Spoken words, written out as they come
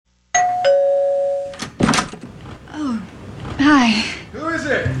Hi. Who is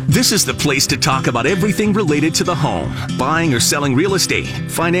it? This is the place to talk about everything related to the home, buying or selling real estate,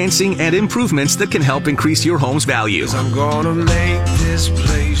 financing, and improvements that can help increase your home's value. I'm gonna make this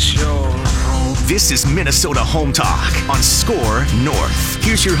place your home. This is Minnesota Home Talk on Score North.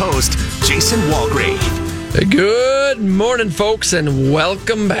 Here's your host, Jason Walgrave. Good morning, folks, and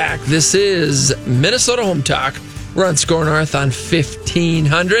welcome back. This is Minnesota Home Talk. We're on Score North on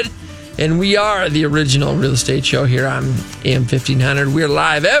 1500, and we are the original real estate show here on AM 1500. We're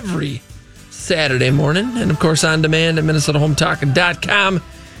live every Saturday morning, and of course on demand at minnesotahometalk.com.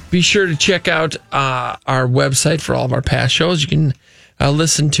 Be sure to check out our website for all of our past shows. You can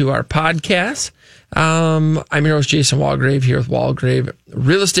listen to our podcasts. I'm your host, Jason Walgrave, here with Walgrave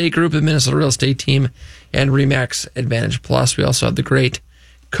Real Estate Group, the Minnesota Real Estate Team, and RE/MAX Advantage Plus. We also have the great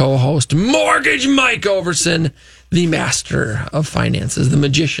co-host, Mortgage Mike Overson, the master of finances, the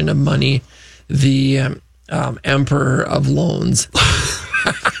magician of money, the emperor of loans.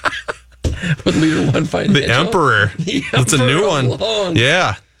 With Leader One Financial. The Emperor. That's a new one. Loans.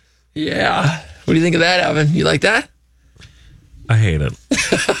 Yeah. Yeah. What do you think of that, Evan? You like that? I hate it.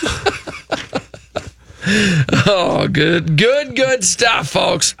 Oh, good stuff,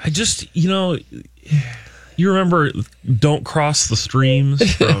 folks. I just, you remember Don't Cross the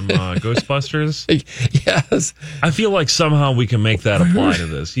Streams from Ghostbusters? Yes. I feel like somehow we can make that apply to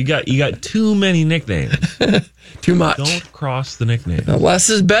this. You got too many nicknames. Too much. Don't cross the nickname. Less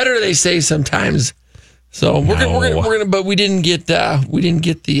is better, they say sometimes. So we're gonna, but we didn't get the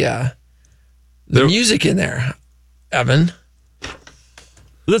music in there, Evan.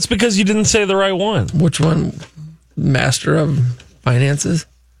 That's because you didn't say the right one. Which one? Master of Finances?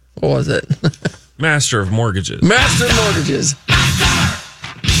 What was it? Master of Mortgages. Master of Mortgages.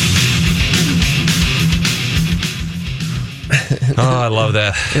 Oh, I love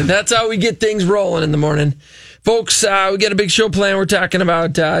that. And that's how we get things rolling in the morning. Folks, we got a big show planned. We're talking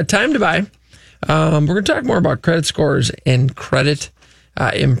about time to buy. We're going to talk more about credit scores and credit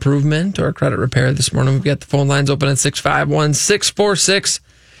improvement or credit repair this morning. We've got the phone lines open at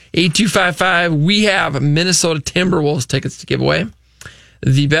 651-646-8255. We have Minnesota Timberwolves tickets to give away.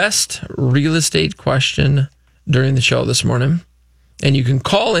 The best real estate question during the show this morning. And you can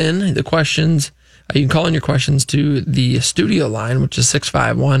call in the questions. You can call in your questions to the studio line, which is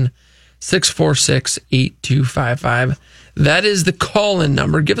 651-646-8255. That is the call-in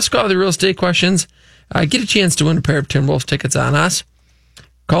number. Give us a call with the real estate questions. Get a chance to win a pair of Timberwolves tickets on us.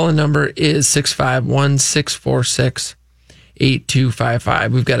 Call-in number is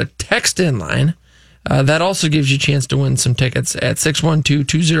 651-646-8255. We've got a text-in line. That also gives you a chance to win some tickets at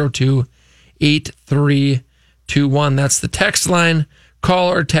 612-202-8321. That's the text line.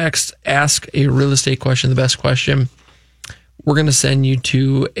 Call or text, ask a real estate question, the best question. We're going to send you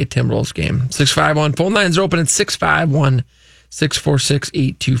to a Timberwolves game. 651. Phone lines are open at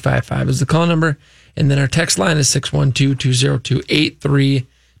 651-646-8255 is the call number. And then our text line is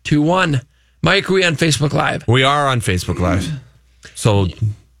 612-202-8321. Mike, are we on Facebook Live? We are on Facebook Live. So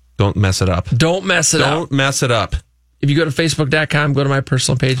don't mess it up. Don't mess it up. Don't mess it up. If you go to Facebook.com, go to my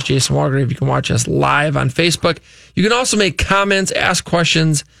personal page, Jason Walgrave. You can watch us live on Facebook. You can also make comments, ask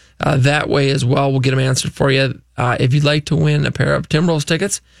questions that way as well. We'll get them answered for you. If you'd like to win a pair of Timberwolves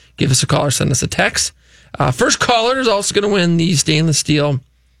tickets, give us a call or send us a text. First caller is also going to win the stainless steel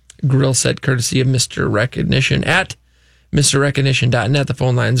grill set courtesy of Mr. Recognition at MrRecognition.net. The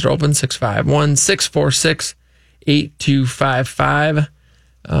phone lines are open, 651-646-8255.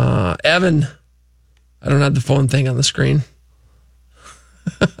 Evan, I don't have the phone thing on the screen.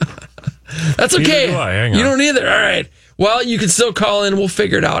 That's okay. You don't either. All right. Well, you can still call in. We'll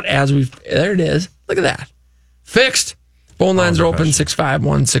figure it out as we. There it is. Look at that. Fixed. Phone lines are open,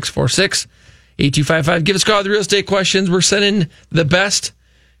 651-646-8255. Give us a call with the real estate questions. We're sending the best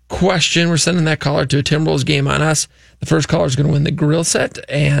question. We're sending that caller to a Timberwolves game on us. The first caller is going to win the grill set,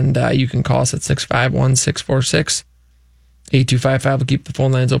 and you can call us at 651-646-8255. We'll keep the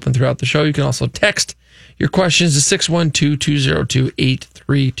phone lines open throughout the show. You can also text your questions to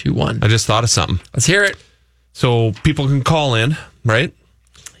 612-202-8321. I just thought of something. Let's hear it. So people can call in, right?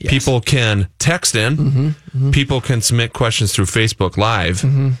 Yes. People can text in. Mm-hmm. People can submit questions through Facebook Live.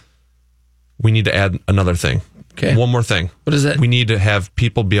 Mm-hmm. We need to add another thing. Okay. One more thing. What is that? We need to have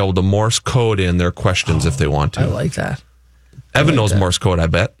people be able to Morse code in their questions if they want to. I like that. Evan knows Morse code, I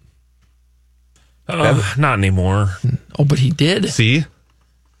bet. Not anymore. Oh, but he did. See?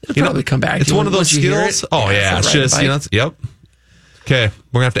 It'll probably come back. It's one of those skills. Oh, yeah. It's just, yep. Okay.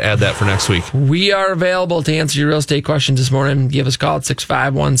 We're going to have to add that for next week. We are available to answer your real estate questions this morning. Give us a call at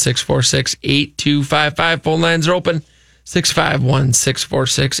 651-646-8255. Phone lines are open.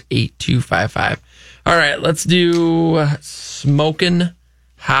 651-646-8255. All right, let's do smoking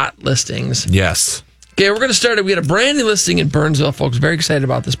hot listings. Yes. Okay, we're going to start it. We got a brand new listing in Burnsville, folks. Very excited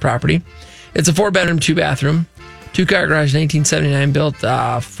about this property. It's a 4-bedroom, 2-bathroom, 2-car garage, 1979 built,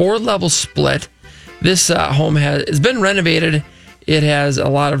 4-level split. This home has been renovated. It has a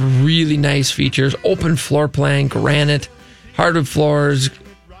lot of really nice features: open floor plan, granite, hardwood floors,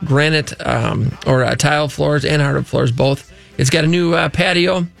 granite or tile floors, and hardwood floors both. It's got a new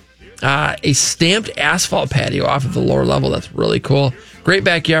patio, a stamped asphalt patio off of the lower level. That's really cool. Great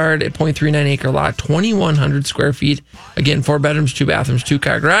backyard, a 0.39 acre lot, 2,100 square feet. Again, 4 bedrooms, 2 bathrooms,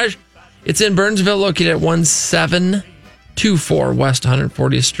 2-car garage. It's in Burnsville, located at 1724 West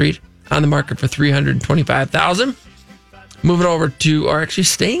 140th Street. On the market for $325,000. Moving over to, or actually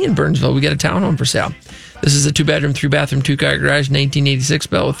staying in Burnsville, we got a townhome for sale. This is a 2-bedroom, 3-bathroom, 2-car garage, 1986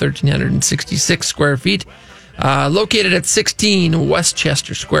 built with 1,366 square feet. Located at 16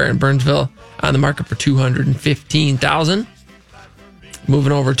 Westchester Square in Burnsville. On the market for $215,000.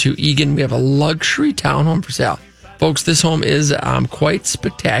 Moving over to Eagan, we have a luxury townhome for sale. Folks, this home is quite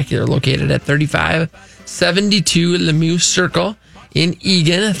spectacular. Located at 3572 Lemieux Circle in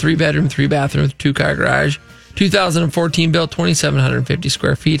Eagan, a 3-bedroom, 3-bathroom, 2-car garage. 2014 built, 2,750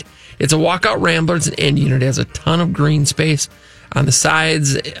 square feet. It's a walkout rambler. It's an end unit. It has a ton of green space on the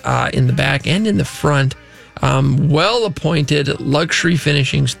sides, in the back, and in the front. Well-appointed luxury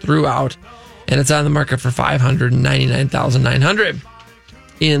finishings throughout, and it's on the market for $599,900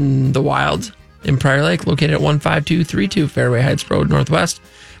 in the Wilds in Prior Lake, located at 15232 Fairway Heights Road Northwest.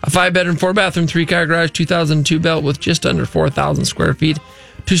 A 5-bedroom, 4-bathroom, 3-car garage, 2002 built with just under 4,000 square feet.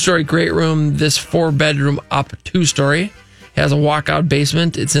 2-story great room. This 4-bedroom up 2-story has a walkout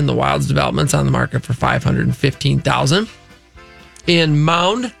basement. It's in the Wilds Developments, on the market for $515,000. In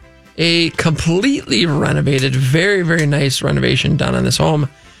Mound, a completely renovated, very, very nice renovation done on this home,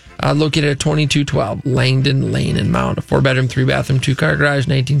 located at 2212 Langdon Lane in Mound. A 4-bedroom, 3-bathroom, 2-car garage,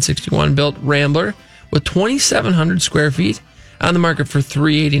 1961 built Rambler with 2,700 square feet. On the market for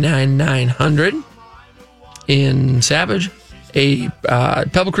 $389,900. In Savage, a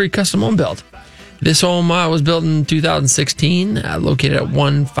Pebble Creek custom home built. This home was built in 2016, located at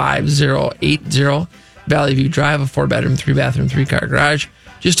 15080 Valley View Drive, a 4-bedroom, 3-bathroom, 3-car garage,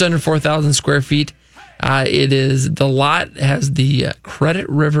 just under 4,000 square feet. The lot has the Credit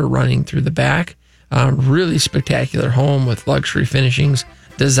River running through the back. Really spectacular home with luxury finishings,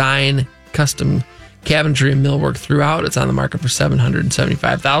 design, custom cabinetry and millwork throughout. It's on the market for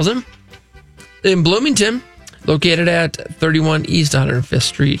 $775,000. In Bloomington, located at 31 East 105th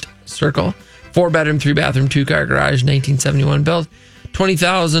Street Circle, 4-bedroom, 3-bathroom, 2-car garage, 1971 built,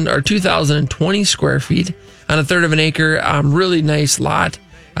 2,020 square feet on a third of an acre. Really nice lot.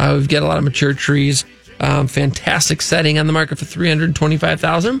 We've got a lot of mature trees. Fantastic setting, on the market for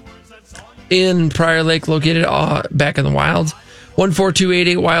 $325,000. In Prior Lake, located back in the Wilds,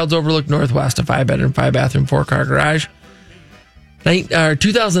 14288 Wilds Overlook Northwest, a 5-bedroom, 5-bathroom, 4-car garage.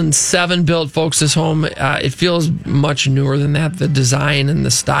 2007 built, folks. This home, it feels much newer than that. The design and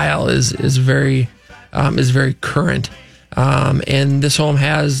the style is very current. And this home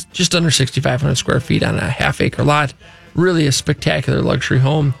has just under 6,500 square feet on a half-acre lot. Really a spectacular luxury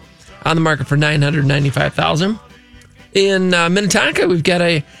home, on the market for $995,000. In Minnetonka, we've got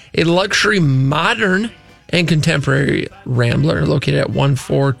a luxury modern and contemporary Rambler located at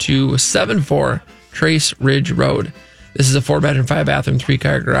 14274 Trace Ridge Road. This is a 4-bedroom, 5-bathroom,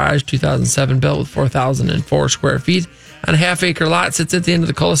 3-car garage, 2007 built with 4,004 square feet on a half-acre lot. Sits at the end of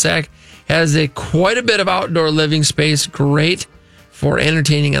the cul-de-sac. Has quite a bit of outdoor living space. Great for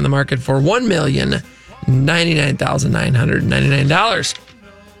entertaining, on the market for $1,099,999.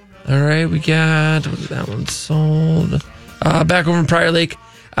 All right, we got that one sold. Back over in Prior Lake,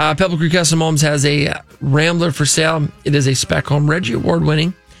 Pebble Creek Custom Homes has a Rambler for sale. It is a spec home, Reggie Award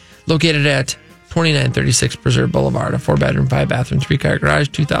winning, located at 2936 Preserve Boulevard, a 4-bedroom, 5-bathroom, 3-car garage,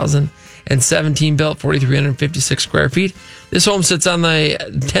 2017 built, 4,356 square feet. This home sits on the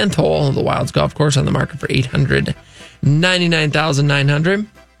 10th hole of the Wilds Golf Course, on the market for $899,900.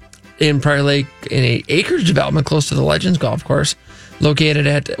 In Prior Lake, in a acreage development close to the Legends Golf Course, located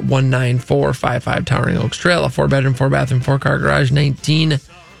at 19455 Towering Oaks Trail, a 4-bedroom, 4-bathroom, 4-car garage,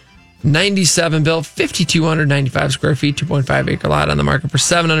 1997 built, 5,295 square feet, 2.5 acre lot, on the market for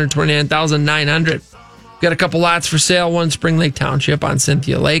 $729,900. Got a couple lots for sale. One, Spring Lake Township on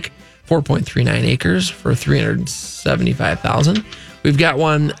Cynthia Lake, 4.39 acres for $375,000. We've got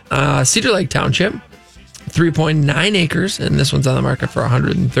one, Cedar Lake Township, 3.9 acres, and this one's on the market for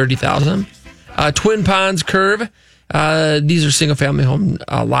 $130,000. Twin Ponds Curve, These are single-family home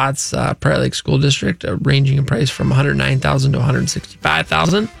lots, Prairie Lake School District, ranging in price from $109,000 to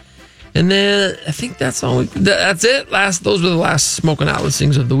 $165,000. And then I think that's all. That's it. Those were the last Smoking Out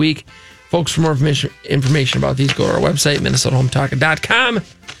listings of the week. Folks, for more information about these, go to our website, MinnesotaHometalk.com.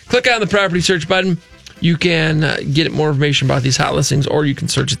 Click on the property search button. You can get more information about these hot listings, or you can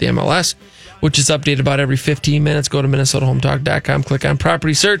search at the MLS, which is updated about every 15 minutes. Go to MinnesotaHometalk.com, click on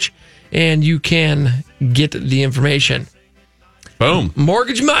property search, and you can get the information. Boom.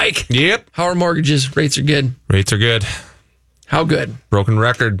 Mortgage Mike. Yep. How are mortgages? Rates are good. Rates are good. How good? Broken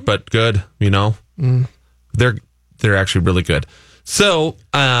record, but good, They're actually really good. So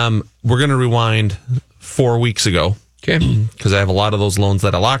we're going to rewind 4 weeks ago. Okay. Because I have a lot of those loans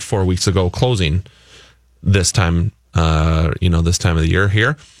that I locked 4 weeks ago closing this time, this time of the year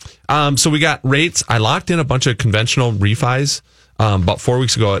here. So we got rates. I locked in a bunch of conventional refis about 4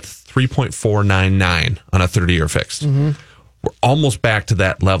 weeks ago at 3.499 on a 30-year fixed. Mm-hmm. We're almost back to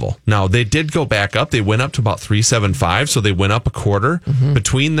that level. Now, they did go back up. They went up to about 3.75, so they went up a quarter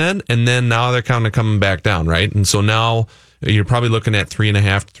between then, and then now they're kind of coming back down, right? And so now you're probably looking at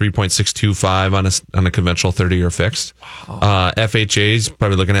 3.5 to 3.625 on a conventional 30-year fixed. Wow. FHA's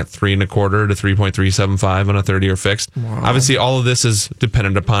probably looking at 3.25 to 3.375 on a 30-year fixed. Wow. Obviously, all of this is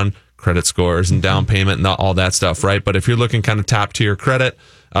dependent upon credit scores and down payment and all that stuff, right? But if you're looking kind of top tier credit,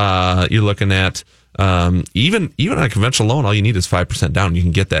 you're looking at even on a conventional loan, all you need is 5% down. You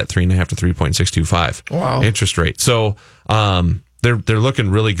can get that 3.5 to 3.625 interest rate. So they're looking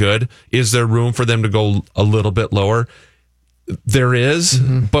really good. Is there room for them to go a little bit lower? There is,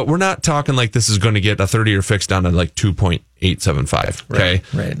 but we're not talking like this is going to get a 30-year fixed down to like 2.875. Okay,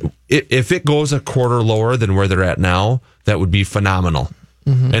 right. If it goes a quarter lower than where they're at now, that would be phenomenal.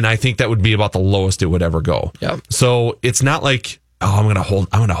 And I think that would be about the lowest it would ever go. Yep. So it's not like, I'm going to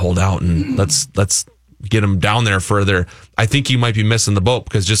hold out and let's get them down there further. I think you might be missing the boat,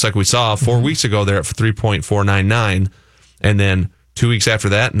 because just like we saw 4 weeks ago, they're at 3.499, and then 2 weeks after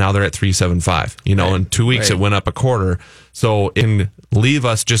that, now they're at 3.75. In 2 weeks it went up a quarter. So it can leave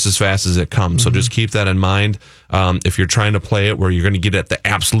us just as fast as it comes. So just keep that in mind. If you're trying to play it where you're going to get at the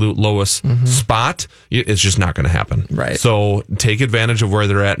absolute lowest spot, it's just not going to happen. Right. So take advantage of where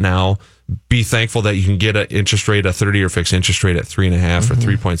they're at now. Be thankful that you can get an interest rate, a 30-year fixed interest rate at 3.5 or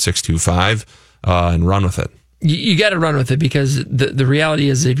 3.625, and run with it. You got to run with it, because the reality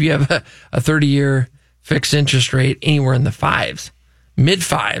is, if you have a 30-year fixed interest rate anywhere in the fives, mid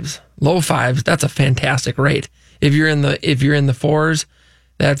fives, low fives, that's a fantastic rate. If you're in the fours,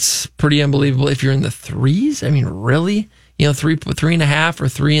 that's pretty unbelievable. If you're in the threes, I mean, really, 3.5 or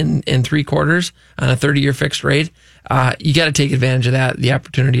 3.75 on a 30-year fixed rate, you got to take advantage of that. The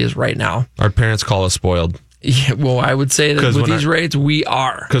opportunity is right now. Our parents call us spoiled. Yeah, well, I would say that with these rates, we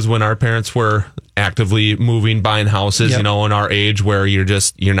are. Because when our parents were actively moving, buying houses, in our age where you're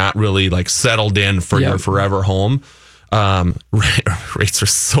not really like settled in for your forever home, rates are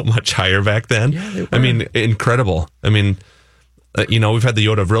so much higher back then. Yeah, they were. I mean, incredible. I mean, we've had the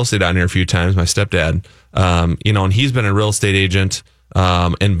Yoda of real estate on here a few times, my stepdad, and he's been a real estate agent,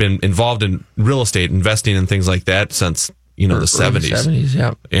 and been involved in real estate investing and things like that since, the 70s.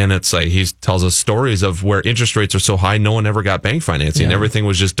 Yeah. And it's like, he tells us stories of where interest rates are so high, no one ever got bank financing. Yeah. Everything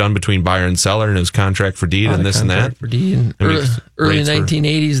was just done between buyer and seller, and it was contract for deed and this and that. For deed. And early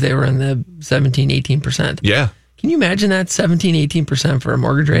 1980s, they were in the 17, 18%. Yeah. Can you imagine that? 17, 18% for a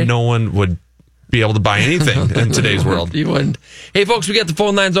mortgage rate? No one would be able to buy anything in today's world. You wouldn't. Hey, folks, we got the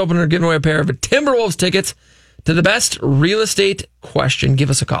phone lines open. We're giving away a pair of Timberwolves tickets to the best real estate question.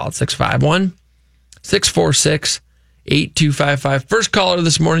 Give us a call at 651-646-8255. First caller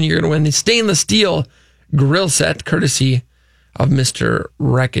this morning, you're going to win the stainless steel grill set, courtesy of Mr.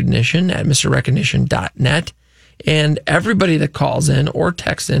 Recognition at mrrecognition.net. And everybody that calls in or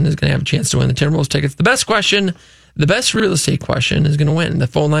texts in is going to have a chance to win the Timberwolves tickets. The best question, the best real estate question, is going to win. The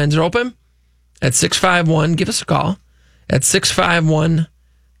phone lines are open at 651. Give us a call at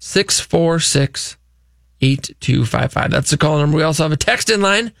 651-646-8255. That's the call number. We also have a text in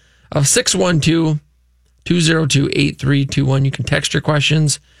line of 612-202-8321. You can text your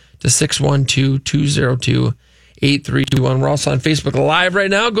questions to 612-202-8321. We're also on Facebook Live right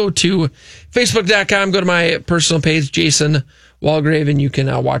now. Go to Facebook.com, go to my personal page, Jason Walgrave, and you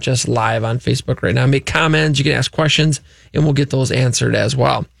can watch us live on Facebook right now. Make comments, you can ask questions, and we'll get those answered as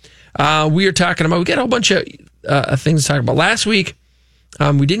well. We got a whole bunch of things to talk about. Last week,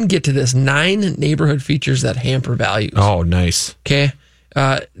 we didn't get to this 9 neighborhood features that hamper values. Oh, nice. Okay.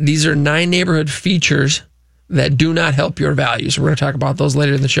 These are 9 neighborhood features that do not help your values. We're going to talk about those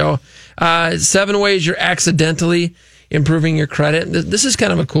later in the show. 7 ways you're accidentally improving your credit. This is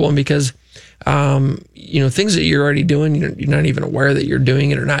kind of a cool one, because things that you're already doing, you're not even aware that you're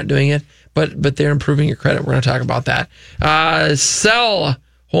doing it or not doing it, but they're improving your credit. We're going to talk about that. Sell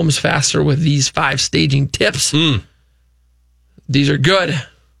homes faster with these 5 staging tips. These are good.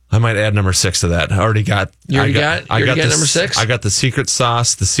 I might add number 6 to that. I got number 6? I got the secret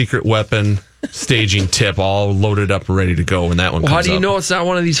sauce, the secret weapon, staging tip all loaded up, ready to go when that one comes up. How do you know it's not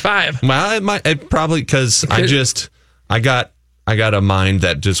one of these 5? Well, it probably because I got a mind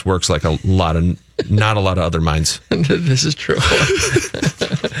that just works like not a lot of other minds. This is true.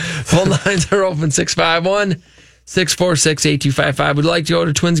 Phone lines are open 651-646-8255. We'd like to go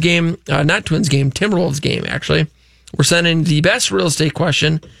to Timberwolves game, actually. We're sending the best real estate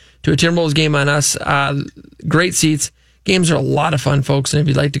question to a Timberwolves game on us. Great seats. Games are a lot of fun, folks. And if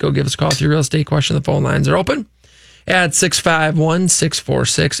you'd like to go give us a call with your real estate question, the phone lines are open at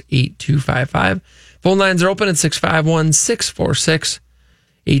 651-646-8255. Phone lines are open at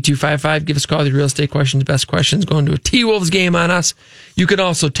 651-646-8255. Give us a call with your real estate questions. Best questions going to a T-Wolves game on us. You can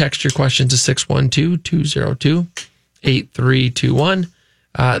also text your question to 612-202-8321.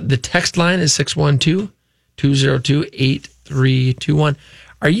 The text line is 612-202-8321.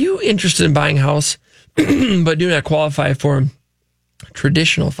 Are you interested in buying a house but do not qualify for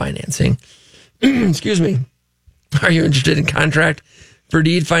traditional financing? Excuse me. Are you interested in contract for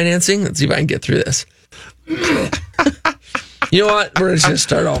deed financing? Let's see if I can get through this. You know what? We're just going to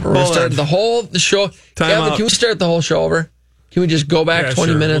start over. We're going to start the whole show. Kevin, can we start the whole show over? Can we just go back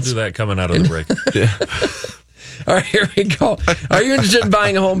 20 minutes? We'll do that coming out of the break. All right, here we go. Are you interested in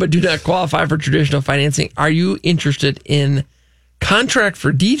buying a home but do not qualify for traditional financing? Are you interested in contract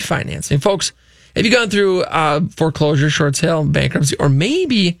for deed financing? Folks, have you gone through foreclosure, short sale, bankruptcy, or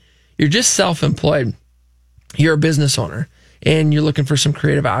maybe you're just self-employed? You're a business owner and you're looking for some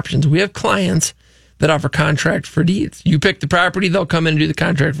creative options. We have clients that offer contract for deeds. You pick the property, they'll come in and do the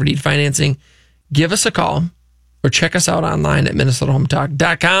contract for deed financing. Give us a call or check us out online at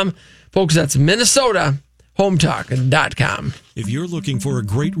MinnesotaHometalk.com. Folks, that's MinnesotaHometalk.com. If you're looking for a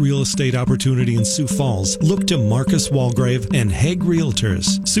great real estate opportunity in Sioux Falls, look to Marcus Walgrave and Hague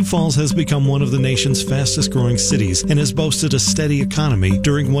Realtors. Sioux Falls has become one of the nation's fastest growing cities and has boasted a steady economy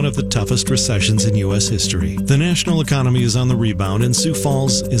during one of the toughest recessions in U.S. history. The national economy is on the rebound and Sioux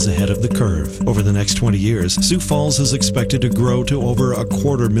Falls is ahead of the curve. Over the next 20 years, Sioux Falls is expected to grow to over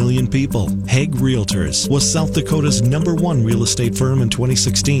 250,000 people. Hague Realtors was South Dakota's #1 real estate firm in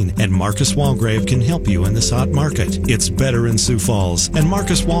 2016, and Marcus Walgrave can help you in this hot market. It's better in Sioux Falls, and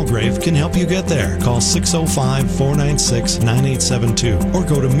Marcus Walgrave can help you get there. Call 605-496-9872 or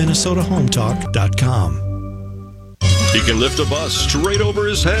go to MinnesotaHometalk.com. He can lift a bus straight over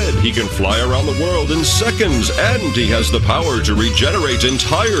his head. He can fly around the world in seconds, and he has the power to regenerate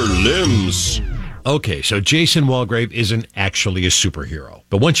entire limbs. Okay, so Jason Walgrave isn't actually a superhero.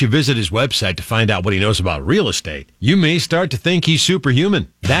 But once you visit his website to find out what he knows about real estate, you may start to think he's superhuman.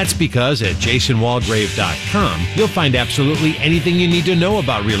 That's because at jasonwalgrave.com, you'll find absolutely anything you need to know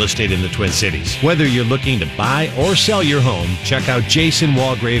about real estate in the Twin Cities. Whether you're looking to buy or sell your home, check out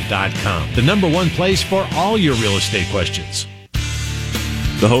jasonwalgrave.com, the #1 place for all your real estate questions.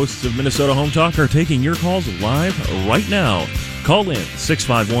 The hosts of Minnesota Home Talk are taking your calls live right now. Call in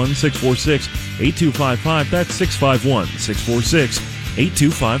 651-646-8255. That's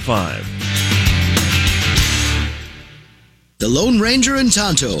 651-646-8255. The Lone Ranger and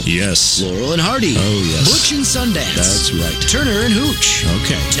Tonto. Yes. Laurel and Hardy. Oh, yes. Butch and Sundance. That's right. Turner and Hooch.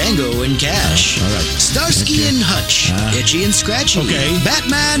 Okay. Tango and Cash. All right. Starsky and Hutch. Itchy and Scratchy. Okay.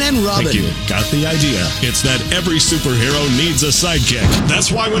 Batman and Robin. Thank you. Got the idea. It's that every superhero needs a sidekick. That's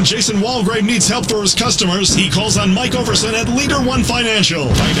why when Jason Walgrave needs help for his customers, he calls on Mike Overson at Leader One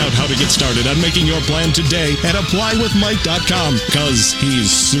Financial. Find out how to get started on making your plan today at applywithmike.com, because he's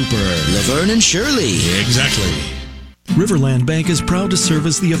super. Laverne and Shirley. Exactly. Riverland Bank is proud to serve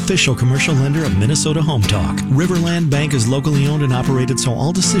as the official commercial lender of Minnesota Home Talk. Riverland Bank is locally owned and operated, so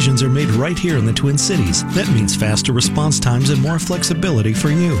all decisions are made right here in the Twin Cities. That means faster response times and more flexibility for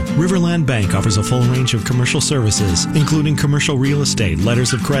you. Riverland Bank offers a full range of commercial services, including commercial real estate,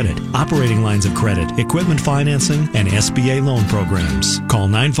 letters of credit, operating lines of credit, equipment financing, and SBA loan programs. Call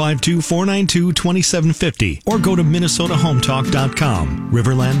 952-492-2750 or go to MinnesotaHometalk.com.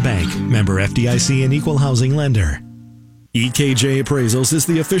 Riverland Bank, member FDIC and equal housing lender. EKJ Appraisals is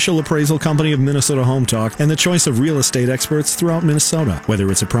the official appraisal company of Minnesota Home Talk and the choice of real estate experts throughout Minnesota.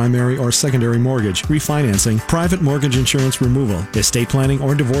 Whether it's a primary or secondary mortgage, refinancing, private mortgage insurance removal, estate planning,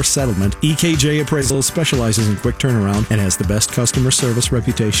 or divorce settlement, EKJ Appraisals specializes in quick turnaround and has the best customer service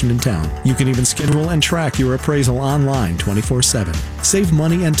reputation in town. You can even schedule and track your appraisal online 24/7. Save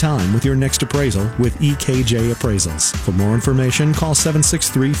money and time with your next appraisal with EKJ Appraisals. For more information, call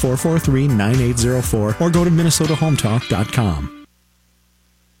 763-443-9804 or go to minnesotahometalk.com.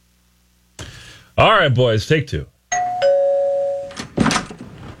 All right, boys, take two.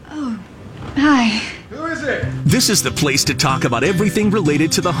 Hi. This is the place to talk about everything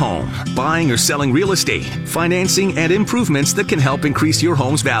related to the home, buying or selling real estate, financing, and improvements that can help increase your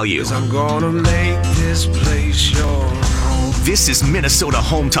home's value. I'm gonna make this place your home. This is Minnesota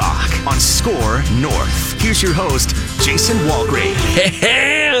Home Talk on Score North. Here's your host, Jason Walgrave.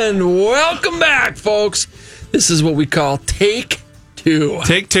 And welcome back, folks. This is what we call Take Two.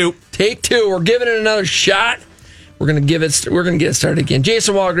 Take two. Take two. We're giving it another shot. We're gonna get it started again.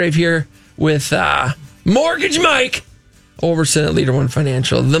 Jason Walgrave here with Mortgage Mike Overson at Leader One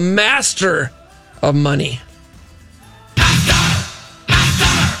Financial, the master of money.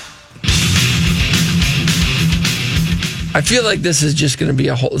 I feel like this is just going to be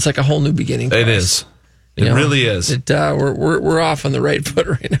it's like a whole new beginning. It is. It really is. We're off on the right foot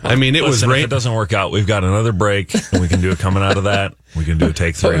right now. I mean, If it doesn't work out, we've got another break, and we can do it coming out of that. We can do a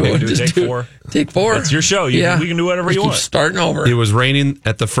take three. We can do a take four. Take four. It's your show. We can do whatever you want. Starting over. It was raining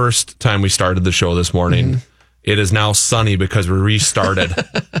at the first time we started the show this morning. Mm-hmm. It is now sunny because we restarted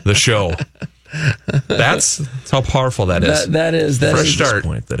the show. That's how powerful that is. That is. Fresh start.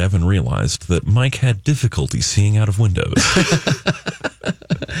 Point that Evan realized that Mike had difficulty seeing out of windows.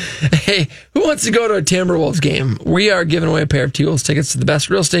 Hey, who wants to go to a Timberwolves game? We are giving away a pair of T-Wolves tickets to the best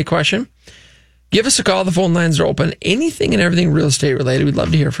real estate question. Give us a call. The phone lines are open. Anything and everything real estate related. We'd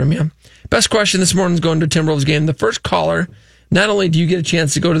love to hear from you. Best question this morning is going to a Timberwolves game. The first caller, not only do you get a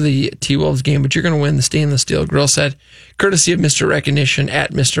chance to go to the T-Wolves game, but you're going to win the stainless steel grill set, courtesy of Mr. Recognition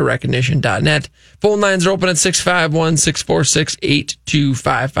at MrRecognition.net. Phone lines are open at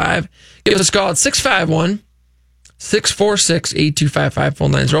 651-646-8255. Give us a call at 651-646-8255.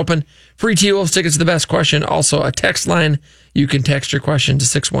 Phone lines are open. Free T-Wolves tickets to the best question. Also a text line. You can text your question to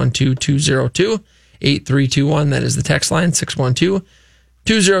 612-202-8321. That is the text line,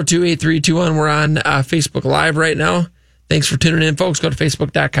 612-202-8321. We're on Facebook Live right now. Thanks for tuning in, folks. Go to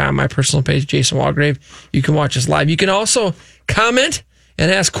Facebook.com, my personal page, Jason Walgrave. You can watch us live. You can also comment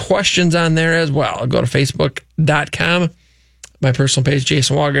and ask questions on there as well. Go to Facebook.com, my personal page,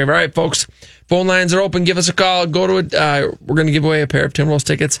 Jason Walgrave. All right, folks. Phone lines are open. Give us a call. Go to it. We're going to give away a pair of Timberwolves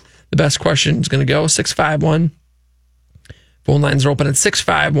tickets. The best question is going to go 651. Phone lines are open at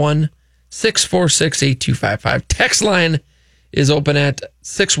 651-646-8255. Text line is open at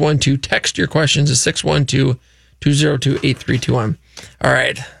 612. Text your questions to 612-202-8321. All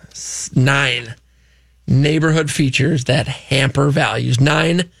right. 9 neighborhood features that hamper values.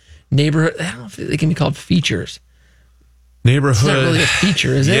 9 neighborhood, I don't know if they can be called features. Neighborhood. It's not really a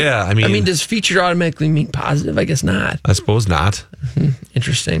feature, is it? Yeah, I mean, does feature automatically mean positive? I guess not. I suppose not.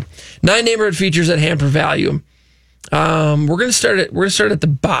 Interesting. 9 neighborhood features that hamper value. We're going to start at the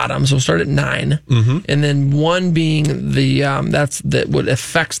bottom, so we'll start at 9, and then 1 being the that what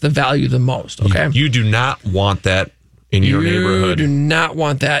affects the value the most. Okay, you do not want that in your neighborhood. You do not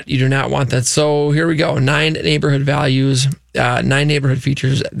want that. You do not want that. So here we go. 9 neighborhood values. 9 neighborhood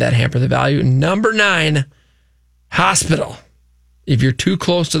features that hamper the value. Number 9, hospital. If you're too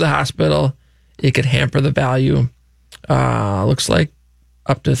close to the hospital, it could hamper the value. Looks like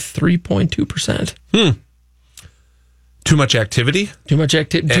up to 3.2%. Too much activity? Too much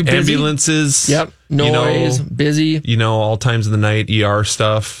activity. Too busy. Ambulances. Yep. Noise. Busy. All times of the night, ER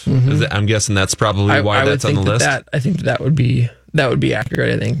stuff. I'm guessing that's probably why that's on the list. I think that would be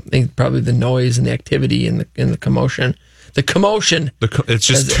accurate. I think probably the noise and the activity and the commotion. The commotion. It's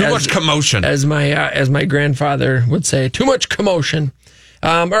just too much commotion. As my grandfather would say, too much commotion.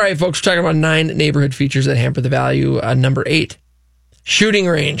 All right, folks, we're talking about 9 neighborhood features that hamper the value. Number 8, shooting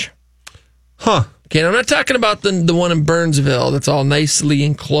range. Huh. Okay, I'm not talking about the one in Burnsville that's all nicely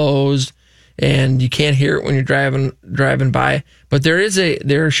enclosed and you can't hear it when you're driving by. But there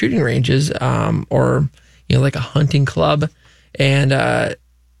are shooting ranges, or like a hunting club, and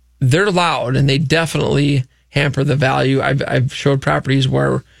they're loud and they definitely hamper the value. I've showed properties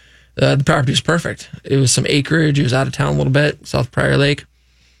where the property was perfect. It was some acreage. It was out of town a little bit, South Prior Lake.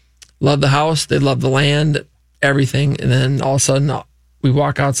 Loved the house. They loved the land, everything. And then all of a sudden we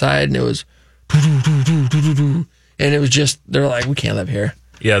walk outside and it was, and it was just, they're like, we can't live here.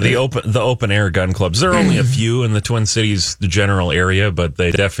 Yeah, the open air gun clubs. There are only a few in the Twin Cities, the general area, but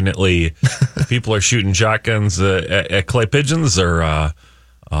they definitely, if people are shooting shotguns at clay pigeons or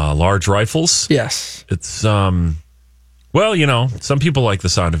large rifles. Yes. It's, well, some people like the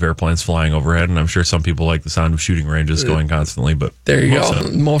sound of airplanes flying overhead, and I'm sure some people like the sound of shooting ranges going constantly, but there you go.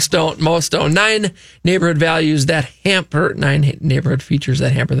 Most don't. 9 neighborhood values that hamper, 9 neighborhood features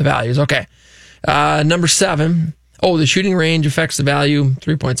that hamper the values. Okay. Number 7. Oh, the shooting range affects the value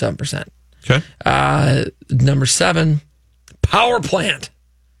 3.7%. Okay. Number 7, power plant.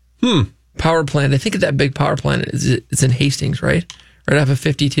 Power plant. I think that big power plant it's in Hastings, right? Right off of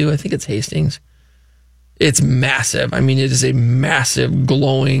 52. I think it's Hastings. It's massive. I mean, it is a massive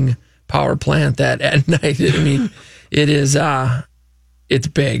glowing power plant that at night, I mean, it is, it's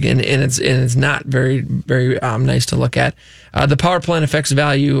big and it's not very, very nice to look at. The power plant affects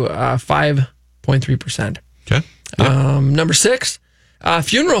value 5.3%. Okay. Yep. Number 6,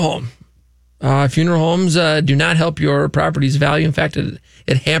 funeral home. Funeral homes do not help your property's value. In fact, it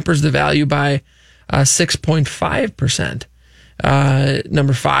hampers the value by 6.5%.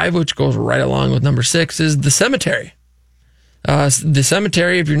 Number 5, which goes right along with number 6, is the cemetery. The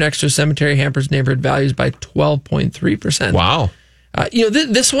cemetery, if you're next to a cemetery, hampers neighborhood values by 12.3%. Wow.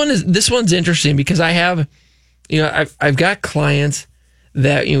 This one's interesting because I have, I've got clients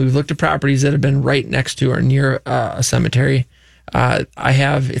that, we've looked at properties that have been right next to or near a cemetery.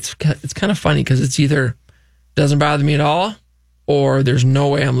 It's kind of funny because it's either doesn't bother me at all or there's no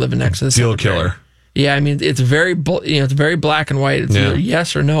way I'm living next to the cemetery. Deal killer. Yeah, I mean, it's very black and white. It's either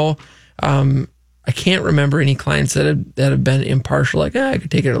yes or no. I can't remember any clients that have been impartial, like, I could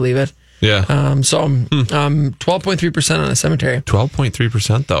take it or leave it. Yeah. 12.3% on a cemetery.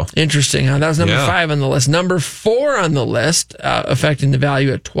 12.3% though. Interesting, huh? That was number 5 on the list. Number 4 on the list, affecting the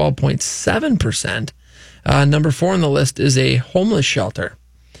value at 12.7%. Number 4 on the list is a homeless shelter.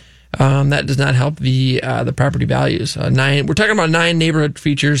 That does not help the property values. 9. We're talking about 9 neighborhood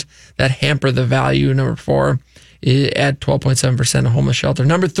features that hamper the value. Number 4 at 12.7%, a homeless shelter.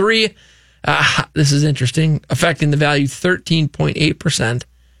 Number 3, this is interesting, affecting the value 13.8%.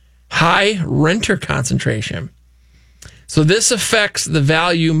 High renter concentration. So this affects the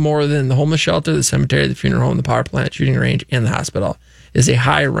value more than the homeless shelter, the cemetery, the funeral home, the power plant, shooting range, and the hospital. Is a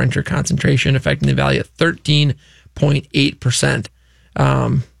high renter concentration affecting the value at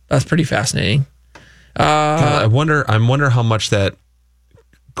 13.8%. That's pretty fascinating. I wonder how much that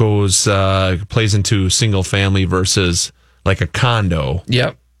plays into single family versus like a condo.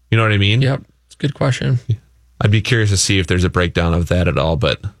 Yep. You know what I mean? Yep. It's a good question. I'd be curious to see if there's a breakdown of that at all,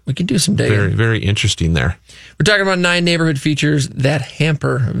 but we can do some digging. Very, very interesting there. We're talking about 9 neighborhood features that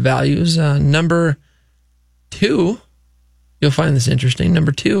hamper values. Number 2, you'll find this interesting.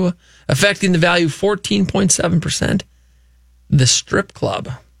 Number 2, affecting the value 14.7%, the strip club.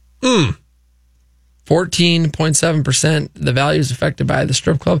 14.7%, the value is affected by the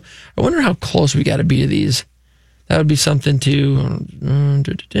strip club. I wonder how close we got to be to these. That would be something to...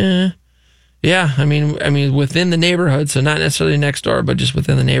 Yeah, I mean, within the neighborhood, so not necessarily next door, but just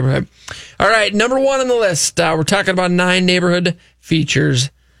within the neighborhood. All right, number 1 on the list. We're talking about 9 neighborhood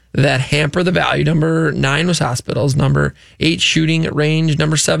features that hamper the value. Number 9 was hospitals. Number 8, shooting range.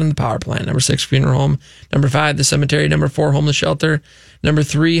 Number 7, the power plant. Number 6, funeral home. Number 5, the cemetery. Number 4, homeless shelter. Number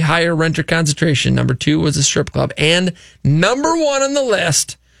 3, higher renter concentration. Number 2 was the strip club. And number 1 on the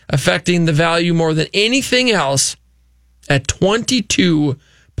list, affecting the value more than anything else, at 22.2%.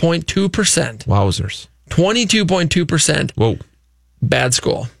 Wowzers. 22.2%. Whoa. Bad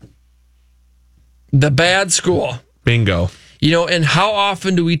school. The bad school. Bingo. And how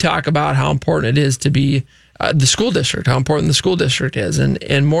often do we talk about how important it is to be the school district, how important the school district is,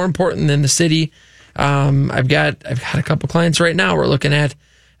 and more important than the city. I've got a couple clients right now. We're looking at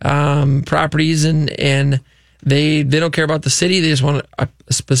properties and they don't care about the city. They just want a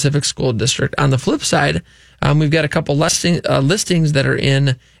specific school district. On the flip side, we've got a couple listings that are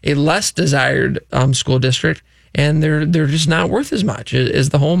in a less desired school district, and they're just not worth as much as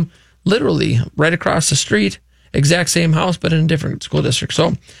the home literally right across the street. Exact same house, but in a different school district.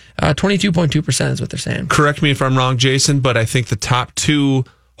 So 22.2% is what they're saying. Correct me if I'm wrong, Jason, but I think the top 2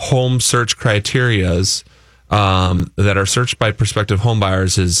 home search criterias that are searched by prospective home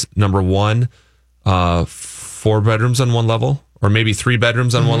buyers is number 1, 4 bedrooms on one level, or maybe 3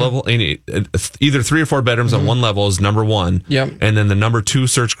 bedrooms on one level. Either 3 or 4 bedrooms on one level is number 1. Yep. And then the number 2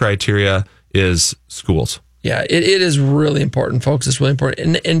 search criteria is schools. Yeah, it is really important, folks. It's really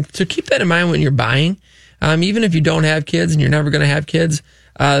important. And to keep that in mind when you're buying, even if you don't have kids and you're never going to have kids,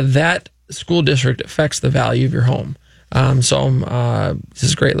 that school district affects the value of your home. This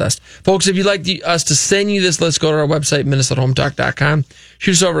is a great list. Folks, if you'd like us to send you this list, go to our website, MinnesotaHometalk.com.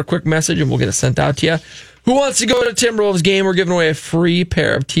 Shoot us over a quick message and we'll get it sent out to you. Who wants to go to Timberwolves game? We're giving away a free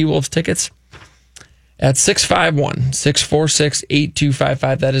pair of T-Wolves tickets at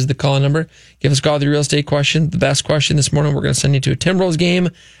 651-646-8255. That is the call number. Give us a call with your real estate question. The best question this morning, we're going to send you to a Timberwolves game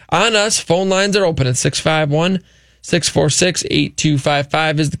on us. Phone lines are open at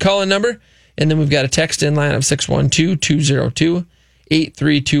 651-646-8255 is the call-in number. And then we've got a text in line of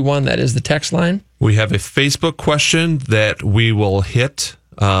 612-202-8321. That is the text line. We have a Facebook question that we will hit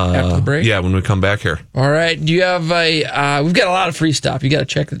after the break. Yeah, when we come back here. All right. Do you have we've got a lot of free stuff. You got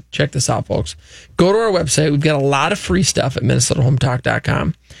to check this out, folks. Go to our website. We've got a lot of free stuff at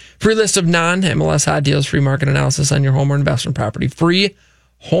MinnesotaHometalk.com. Free list of non-MLS hot deals, free market analysis on your home or investment property, free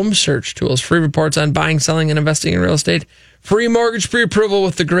home search tools, free reports on buying, selling, and investing in real estate, free mortgage pre-approval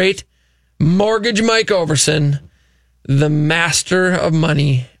with the great Mortgage Mike Overson, the master of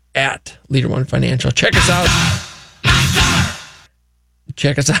money at Leader One Financial. Check us out.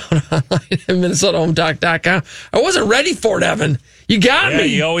 Check us out online at MinnesotaHometalk.com. I wasn't ready for it, Evan. You got me.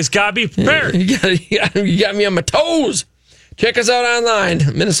 You always got to be prepared. You got me on my toes. Check us out online,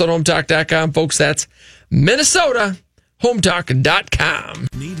 MinnesotaHometalk.com. Folks, that's MinnesotaHometalk.com.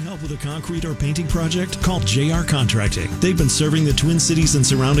 Need help with a concrete or painting project? Call JR Contracting. They've been serving the Twin Cities and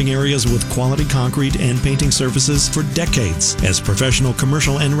surrounding areas with quality concrete and painting services for decades. As professional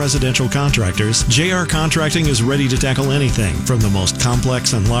commercial and residential contractors, JR Contracting is ready to tackle anything from the most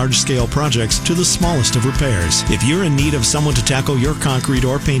complex and large-scale projects to the smallest of repairs. If you're in need of someone to tackle your concrete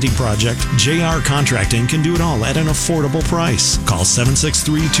or painting project, JR Contracting can do it all at an affordable price. Call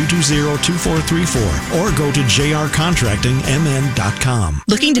 763-220-2434 or go to jrcontractingmn.com.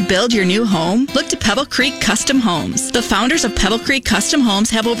 Looking to build your new home? Look to Pebble Creek Custom Homes. The founders of Pebble Creek Custom Homes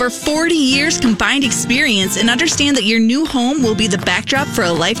have over 40 years combined experience and understand that your new home will be the backdrop for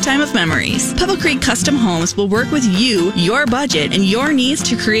a lifetime of memories. Pebble Creek Custom Homes will work with you, your budget, and your needs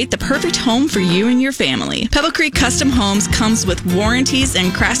to create the perfect home for you and your family. Pebble Creek Custom Homes comes with warranties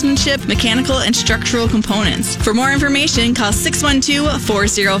and craftsmanship, mechanical, and structural components. For more information, call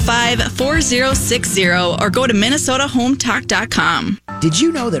 612-405-4060 or go to MinnesotaHometalk.com. Did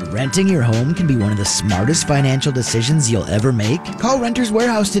you know that renting your home can be one of the smartest financial decisions you'll ever make? Call Renters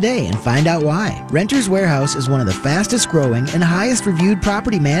Warehouse today and find out why. Renters Warehouse is one of the fastest growing and highest reviewed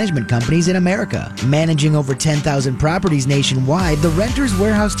property management companies in America. Managing over 10,000 properties nationwide, the Renters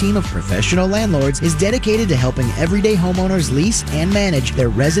Warehouse team of professional landlords is dedicated to helping everyday homeowners lease and manage their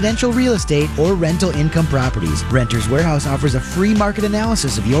residential real estate or rental income properties. Renters Warehouse offers a free market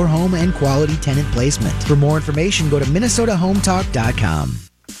analysis of your home and quality tenant placement. For more information, go to MinnesotaHometalk.com.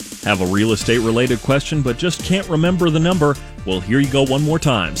 Have a real estate related question but just can't remember the number? Well, here you go one more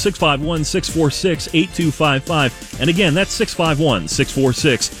time. 651-646-8255. And again, that's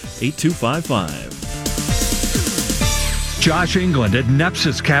 651-646-8255. Josh England at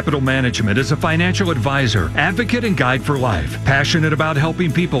Nepsis Capital Management is a financial advisor, advocate, and guide for life. Passionate about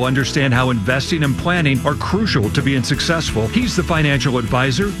helping people understand how investing and planning are crucial to being successful. He's the financial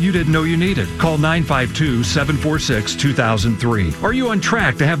advisor you didn't know you needed. Call 952-746-2003. Are you on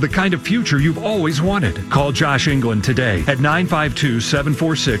track to have the kind of future you've always wanted? Call Josh England today at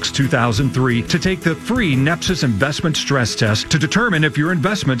 952-746-2003 to take the free Nepsis investment stress test to determine if your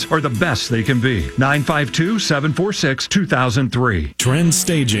investments are the best they can be. 952-746-2003. Trend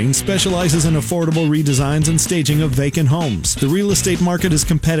Staging specializes in affordable redesigns and staging of vacant homes. The real estate market is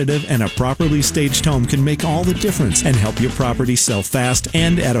competitive, and a properly staged home can make all the difference and help your property sell fast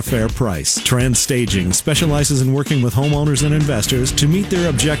and at a fair price. Trend Staging specializes in working with homeowners and investors to meet their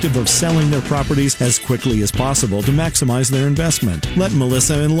objective of selling their properties as quickly as possible to maximize their investment. Let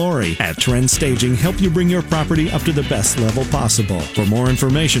Melissa and Lori at Trend Staging help you bring your property up to the best level possible. For more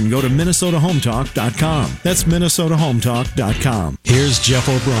information, go to MinnesotaHometalk.com. That's MinnesotaHometalk.com. Here's Jeff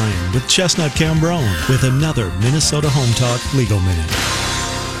O'Brien with Chestnut Cambrone with another Minnesota Home Talk Legal Minute.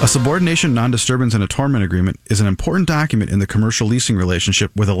 A subordination, non-disturbance, and attornment agreement is an important document in the commercial leasing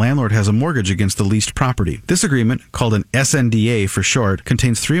relationship where the landlord has a mortgage against the leased property. This agreement, called an SNDA for short,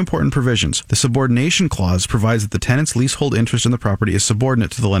 contains three important provisions. The subordination clause provides that the tenant's leasehold interest in the property is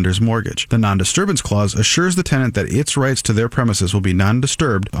subordinate to the lender's mortgage. The non-disturbance clause assures the tenant that its rights to their premises will be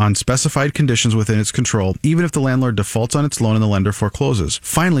non-disturbed on specified conditions within its control, even if the landlord defaults on its loan and the lender forecloses.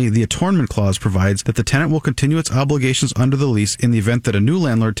 Finally, the attornment clause provides that the tenant will continue its obligations under the lease in the event that a new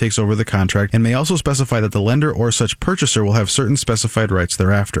landlord takes over the contract, and may also specify that the lender or such purchaser will have certain specified rights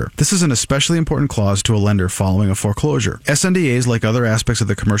thereafter. This is an especially important clause to a lender following a foreclosure. SNDAs, like other aspects of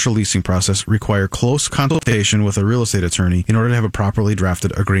the commercial leasing process, require close consultation with a real estate attorney in order to have a properly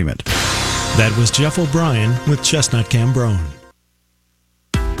drafted agreement. That was Jeff O'Brien with Chestnut Cambrone.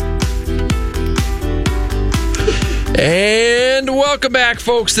 And welcome back,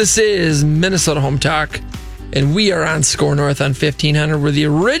 folks. This is Minnesota Home Talk, and we are on Score North on 1500. We're the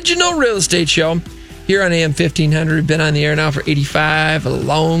original real estate show here on AM 1500. We've been on the air now for 85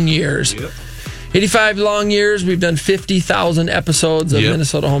 long years. Yep. 85 long years. We've done 50,000 episodes of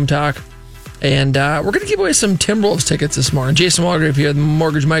Minnesota Home Talk. And we're going to give away some Timberwolves tickets this morning. Jason Walgrave here, the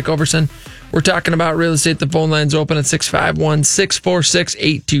Mortgage Mike Overson. We're talking about real estate. The phone line's open at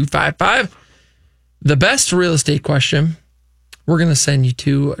 651-646-8255. The best real estate question, we're going to send you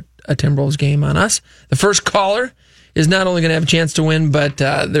to a Timberwolves game on us. The first caller is not only going to have a chance to win, but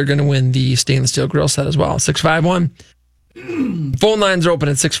they're going to win the stainless steel grill set as well. 651. Phone lines are open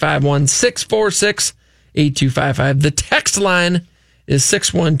at 651-646-8255. The text line is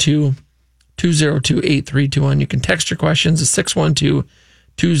 612-202-8321. You can text your questions at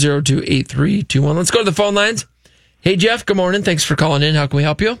 612-202-8321. Let's go to the phone lines. Hey, Jeff, good morning. Thanks for calling in. How can we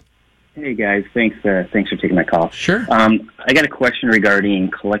help you? Hey, guys. Thanks for taking my call. Sure. I got a question regarding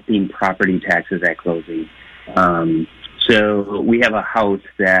collecting property taxes at closing. So we have a house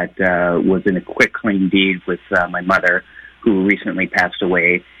that was in a quick claim deed with my mother, who recently passed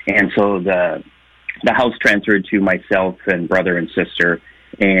away. And so the house transferred to myself and brother and sister,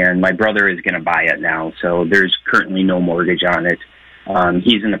 and my brother is going to buy it now. So there's currently no mortgage on it.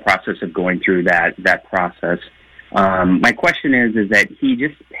 He's in the process of going through that process. My question is that he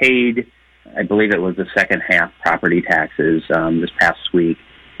just paid, I believe it was the second half property taxes this past week,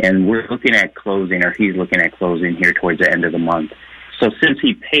 and we're looking at closing, or he's looking at closing here towards the end of the month. So since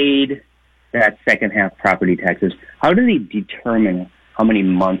he paid that second half property taxes, how do they determine how many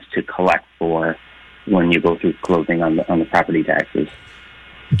months to collect for when you go through closing on the property taxes?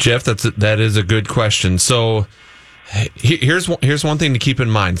 Jeff, that is a good question. So here's one thing to keep in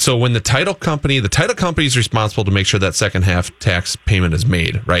mind. So when the title company is responsible to make sure that second half tax payment is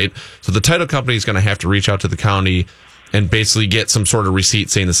made, right? So the title company is going to have to reach out to the county and basically get some sort of receipt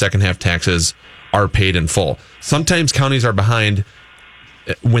saying the second half taxes are paid in full. Sometimes counties are behind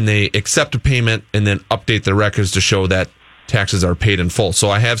when they accept a payment and then update their records to show that taxes are paid in full. So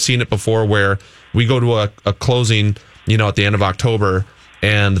I have seen it before where we go to a closing, at the end of October,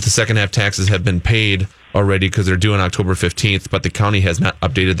 and the second half taxes have been paid already because they're due on October 15th, but the county has not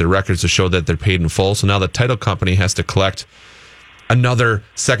updated their records to show that they're paid in full. So now the title company has to collect another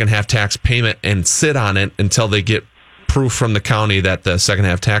second half tax payment and sit on it until they get proof from the county that the second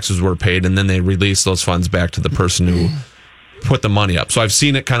half taxes were paid, and then they release those funds back to the person who put the money up. So I've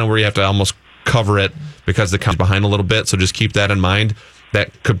seen it kind of where you have to almost cover it because the county's behind a little bit. So just keep that in mind.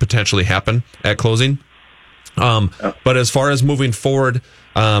 That could potentially happen at closing. But as far as moving forward,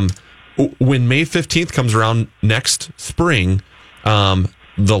 when May 15th comes around next spring, the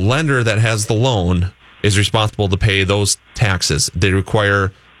lender that has the loan is responsible to pay those taxes. They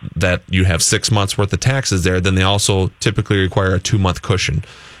require that you have 6 months worth of taxes there. Then they also typically require a 2-month cushion.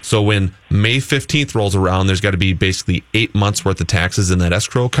 So when May 15th rolls around, there's got to be basically 8 months worth of taxes in that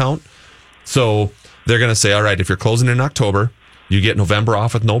escrow account. So they're going to say, all right, if you're closing in October, you get November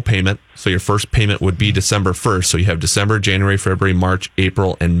off with no payment. So your first payment would be December 1st. So you have December, January, February, March,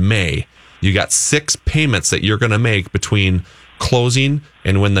 April, and May. You got 6 payments that you're going to make between closing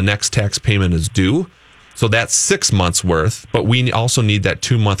and when the next tax payment is due. So that's 6 months worth, but we also need that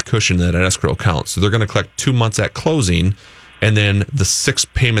 2-month cushion in that escrow account. So they're going to collect 2 months at closing, and then the 6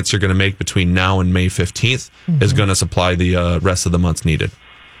 payments you're going to make between now and May 15th is going to supply the rest of the months needed.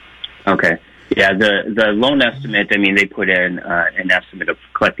 Okay. Yeah, the loan estimate, they put in an estimate of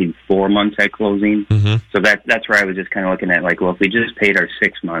collecting 4 months at closing. Mm-hmm. So that's where I was just kind of looking at, if we just paid our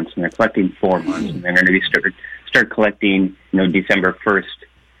 6 months and they're collecting 4 months, and they're going to start collecting, December 1st,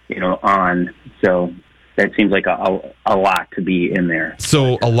 on. So that seems like a lot to be in there.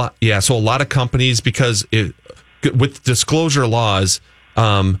 So a lot, yeah. So a lot of companies, because with disclosure laws,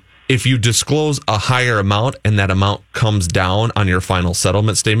 if you disclose a higher amount and that amount comes down on your final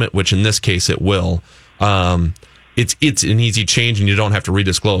settlement statement, which in this case it will, it's an easy change and you don't have to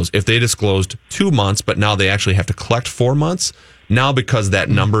redisclose. If they disclosed 2 months, but now they actually have to collect 4 months, now because that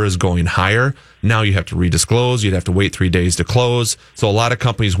number is going higher, now you have to redisclose. You'd have to wait 3 days to close. So a lot of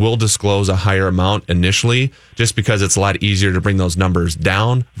companies will disclose a higher amount initially just because it's a lot easier to bring those numbers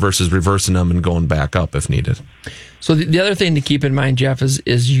down versus reversing them and going back up if needed. So the other thing to keep in mind, Jeff,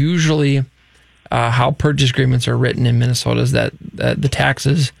 is usually how purchase agreements are written in Minnesota is that the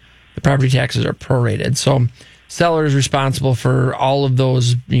property taxes are prorated. So seller is responsible for all of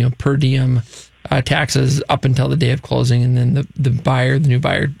those, per diem taxes up until the day of closing, and then the new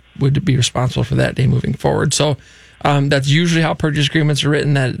buyer would be responsible for that day moving forward. So That's usually how purchase agreements are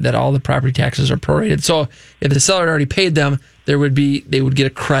written, that all the property taxes are prorated. So if the seller had already paid them, they would get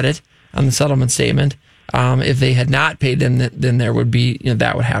a credit on the settlement statement. If they had not paid them, then there would be,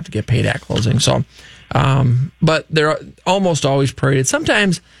 that would have to get paid at closing. So, but they're almost always prorated.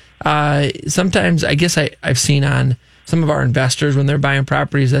 Sometimes I guess I've seen on some of our investors when they're buying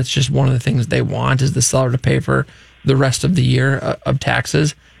properties, that's just one of the things they want is the seller to pay for the rest of the year of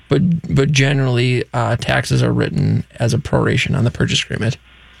taxes. But generally, taxes are written as a proration on the purchase agreement.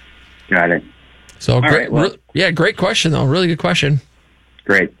 Got it. So All great, right, great question though. Really good question.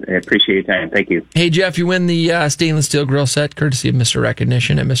 Great. I appreciate your time. Thank you. Hey, Jeff, you win the stainless steel grill set courtesy of Mr.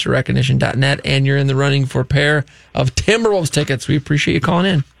 Recognition at MrRecognition.net, and you're in the running for a pair of Timberwolves tickets. We appreciate you calling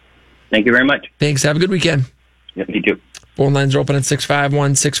in. Thank you very much. Thanks. Have a good weekend. Yep, you too. Phone lines are open at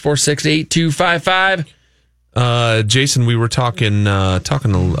 651-646-8255. Jason, we were talking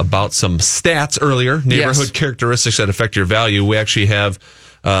about some stats earlier, neighborhood characteristics that affect your value. We actually have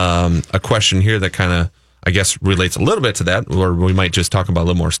a question here that kind of, I guess, relates a little bit to that, or we might just talk about a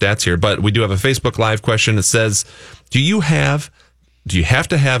little more stats here. But we do have a Facebook Live question. It says, do you have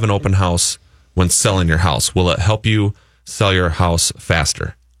to have an open house when selling your house? Will it help you sell your house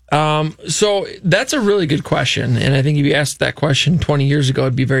faster? So that's a really good question. And I think if you asked that question 20 years ago,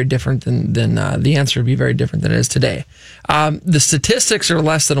 it'd be very different than the answer would be very different than it is today. The statistics are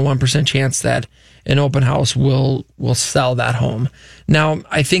less than a 1% chance that an open house will sell that home. Now,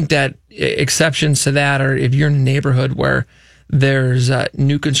 I think that exceptions to that are if you're in a neighborhood where there's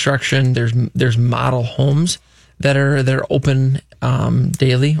new construction, there's model homes that are open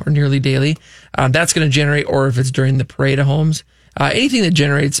daily or nearly daily. That's going to generate, or if it's during the parade of homes, anything that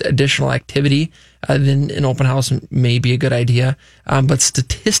generates additional activity, then an open house may be a good idea. But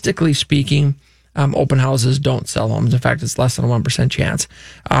statistically speaking, open houses don't sell homes. In fact, it's less than a 1% chance.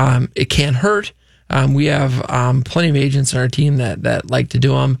 It can hurt. We have plenty of agents on our team that like to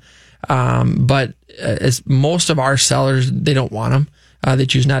do them. But as most of our sellers, they don't want them. They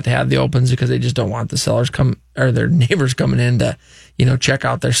choose not to have the opens because they just don't want the sellers or their neighbors coming in to, check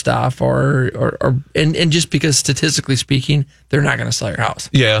out their stuff and just because statistically speaking, they're not going to sell your house.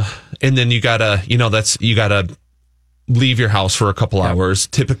 Yeah. And then you gotta leave your house for a couple hours,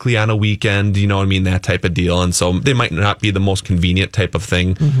 typically on a weekend, that type of deal. And so they might not be the most convenient type of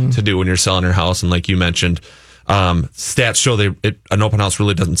thing to do when you're selling your house. And like you mentioned, stats show an open house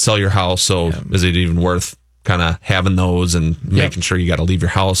really doesn't sell your house. So is it even worth kind of having those and making sure you got to leave your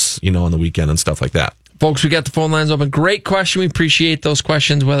house, on the weekend and stuff like that? Folks, we got the phone lines open. Great question. We appreciate those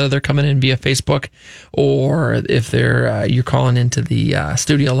questions, whether they're coming in via Facebook or if they're you're calling into the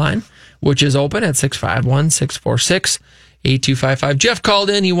studio line, which is open at 651-646-8255. Jeff called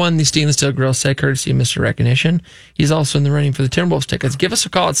in. He won the Stainless Steel Grill set courtesy of Mr. Recognition. He's also in the running for the Timberwolves tickets. Give us a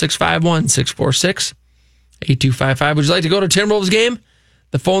call at 651-646-8255. Would you like to go to a Timberwolves game?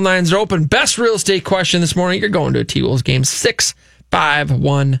 The phone lines are open. Best real estate question this morning. You're going to a T-Wolves game.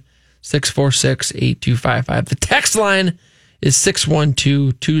 651-646-8255. The text line is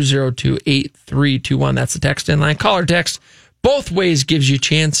 612-202-8321. That's the text in line. Call or text. Both ways gives you a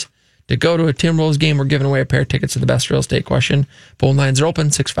chance to go to a Timberwolves game. We're giving away a pair of tickets to the best real estate question. Phone lines are open.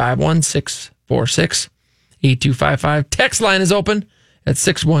 651-646-8255. Text line is open at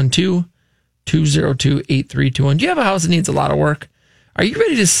 612-202-8321. Do you have a house that needs a lot of work? Are you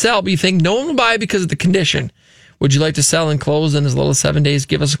ready to sell, but you think no one will buy because of the condition? Would you like to sell and close in as little as 7 days?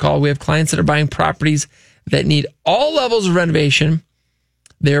 Give us a call. We have clients that are buying properties that need all levels of renovation.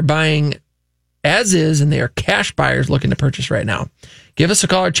 They're buying as is, and they are cash buyers looking to purchase right now. Give us a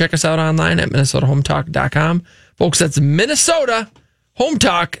call or check us out online at MinnesotaHometalk.com. Folks, that's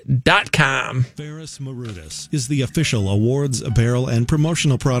MinnesotaHometalk.com. Ferris Marutis is the official awards, apparel, and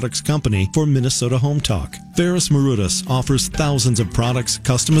promotional products company for Minnesota Home Talk. Ferris Marutis offers thousands of products,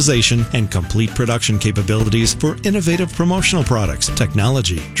 customization, and complete production capabilities for innovative promotional products,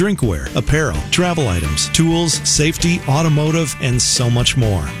 technology, drinkware, apparel, travel items, tools, safety, automotive, and so much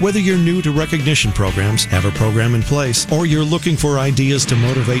more. Whether you're new to recognition programs, have a program in place, or you're looking for ideas to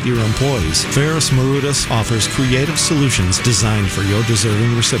motivate your employees, Ferris Marutis offers creative solutions designed for your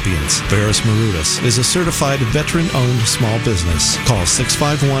deserving recipients. Ferris Marutis is a certified veteran-owned small business. Call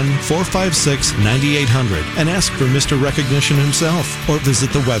 651-456-9800 and ask for Mr. Recognition himself, or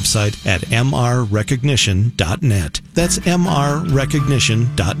visit the website at mrrecognition.net. That's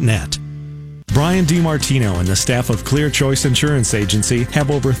mrrecognition.net. Brian DiMartino and the staff of Clear Choice Insurance Agency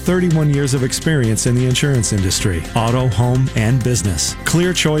have over 31 years of experience in the insurance industry, auto, home, and business.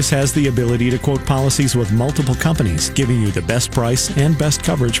 Clear Choice has the ability to quote policies with multiple companies, giving you the best price and best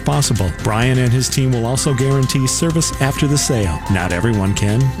coverage possible. Brian and his team will also guarantee service after the sale. Not everyone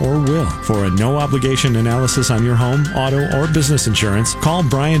can or will. For a no-obligation analysis on your home, auto, or business insurance, call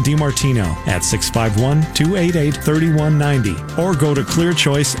Brian DiMartino at 651-288-3190 or go to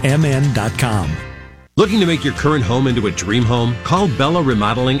clearchoicemn.com. Looking to make your current home into a dream home? Call Bella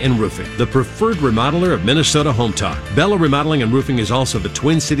Remodeling and Roofing, the preferred remodeler of Minnesota Home Talk. Bella Remodeling and Roofing is also the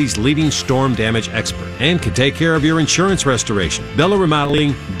Twin Cities' leading storm damage expert and can take care of your insurance restoration. Bella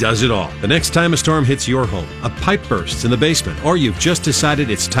Remodeling does it all. The next time a storm hits your home, a pipe bursts in the basement, or you've just decided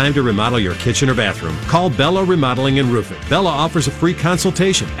it's time to remodel your kitchen or bathroom, call Bella Remodeling and Roofing. Bella offers a free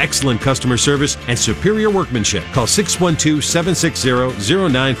consultation, excellent customer service, and superior workmanship. Call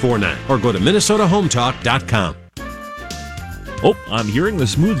 612-760-0949 or go to MinnesotaHometalk.com. Oh, I'm hearing the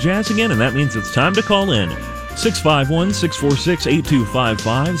smooth jazz again, and that means it's time to call in. 651-646-8255,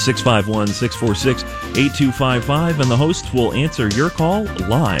 651-646-8255, and the hosts will answer your call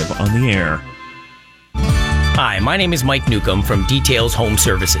live on the air. Hi, my name is Mike Newcomb from Details Home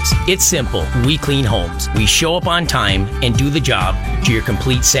Services. It's simple. We clean homes. We show up on time and do the job to your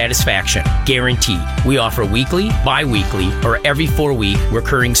complete satisfaction. Guaranteed. We offer weekly, bi-weekly, or every 4-week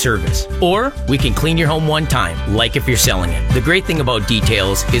recurring service. Or we can clean your home one time, like if you're selling it. The great thing about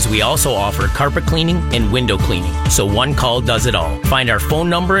Details is we also offer carpet cleaning and window cleaning. So one call does it all. Find our phone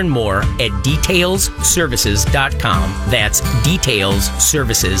number and more at detailsservices.com. That's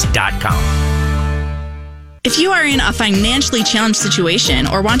detailsservices.com. If you are in a financially challenged situation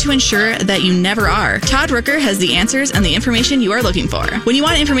or want to ensure that you never are, Todd Rooker has the answers and the information you are looking for. When you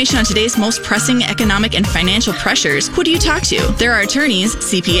want information on today's most pressing economic and financial pressures, who do you talk to? There are attorneys,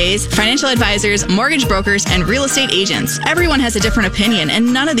 CPAs, financial advisors, mortgage brokers, and real estate agents. Everyone has a different opinion,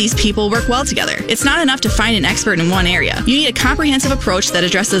 and none of these people work well together. It's not enough to find an expert in one area. You need a comprehensive approach that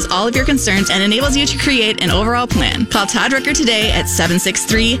addresses all of your concerns and enables you to create an overall plan. Call Todd Rooker today at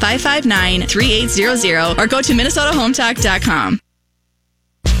 763-559-3800 or go to MinnesotaHometalk.com.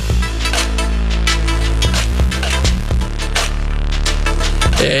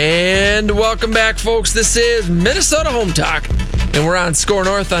 And welcome back, folks. This is Minnesota Home Talk, and we're on Score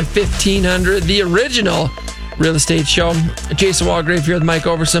North on 1500, the original real estate show. Jason Walgrave here with Mike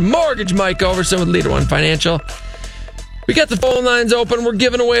Overson, Mortgage Mike Overson with Leader One Financial. We got the phone lines open. We're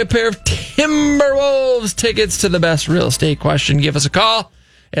giving away a pair of Timberwolves tickets to the best real estate question. Give us a call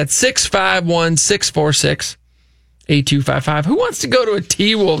at 651-646-8255. Who wants to go to a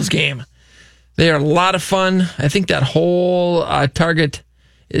T-Wolves game? They are a lot of fun. I think that whole Target,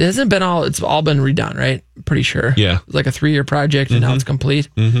 it's all been redone, right? Pretty sure. Yeah. It's like a 3-year project, and now it's complete.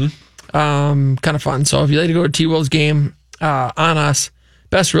 Kind of fun. So if you'd like to go to a T-Wolves game on us,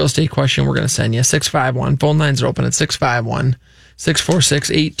 best real estate question we're going to send you. 651. Phone lines are open at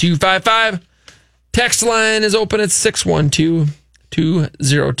 651-646-8255. Text line is open at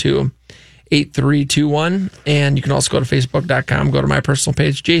 612-202-8321. And you can also go to Facebook.com, go to my personal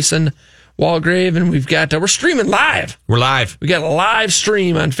page, Jason Walgrave, and we're streaming live. We're live. We got a live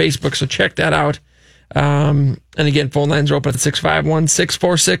stream on Facebook, so check that out. And again, phone lines are open at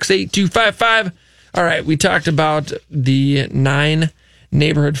 651-646-8255. All right, we talked about the 9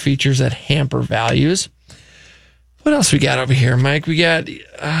 neighborhood features that hamper values. What else we got over here, Mike? We got,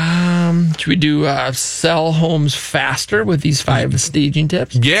 should we do sell homes faster with these 5 staging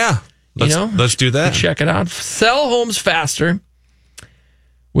tips? Yeah. Let's do that. Check it out. Sell homes faster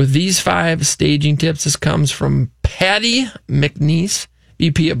with these 5 staging tips. This comes from Patty McNeese,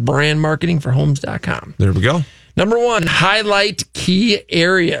 VP of Brand Marketing for Homes.com. There we go. Number 1, highlight key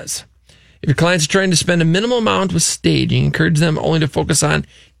areas. If your clients are trying to spend a minimal amount with staging, encourage them only to focus on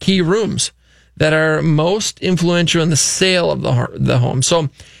key rooms that are most influential in the sale of the home. So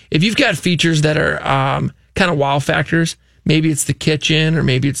if you've got features that are kind of wow factors, maybe it's the kitchen, or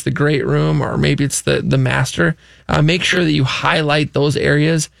maybe it's the great room, or maybe it's the master, make sure that you highlight those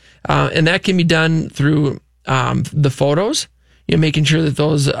areas. And that can be done through the photos, making sure that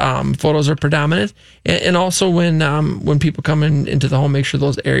those photos are predominant. And also when people come into the home, make sure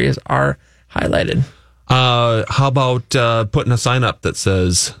those areas are highlighted. How about putting a sign up that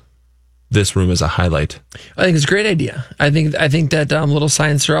says, "This room is a highlight"? I think it's a great idea. I think that little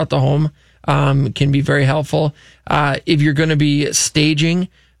signs throughout the home can be very helpful. If you're going to be staging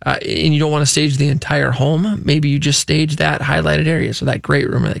and you don't want to stage the entire home, maybe you just stage that highlighted area, so that great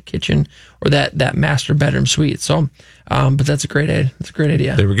room or that kitchen or that master bedroom suite. So, but that's a great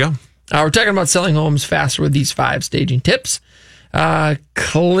idea. There we go. We're talking about selling homes faster with these 5 staging tips.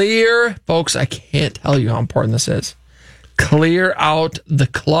 Clear, folks, I can't tell you how important this is. Clear out the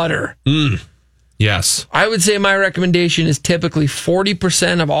clutter. Yes. I would say my recommendation is typically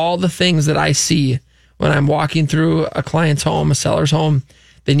 40% of all the things that I see when I'm walking through a client's home, a seller's home,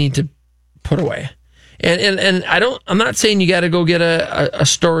 they need to put away. And I'm not saying you got to go get a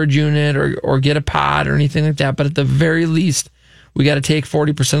storage unit or get a pod or anything like that, but at the very least, we got to take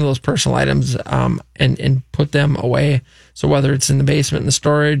 40% of those personal items and put them away. So whether it's in the basement, in the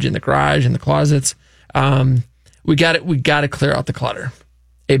storage, in the garage, in the closets, we got to clear out the clutter.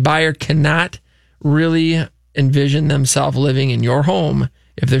 A buyer cannot really envision themselves living in your home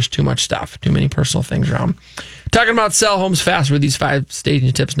if there's too much stuff, too many personal things around. Talking about sell homes fast with these 5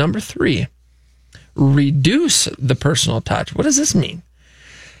 staging tips. Number 3, reduce the personal touch. What does this mean?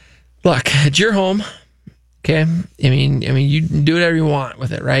 Look, it's your home. Okay. I mean, you can do whatever you want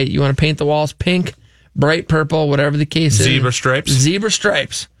with it, right? You want to paint the walls pink, bright purple, whatever the case is. Zebra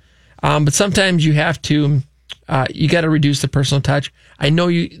stripes. But sometimes you have to, you got to reduce the personal touch. I know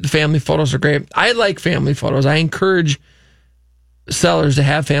the family photos are great. I like family photos. I encourage sellers to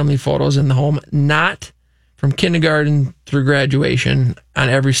have family photos in the home, not from kindergarten through graduation on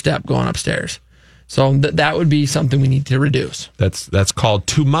every step going upstairs. So that would be something we need to reduce. That's called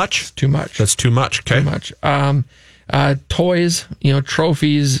too much. Too much. That's too much. Okay. Too much. Toys,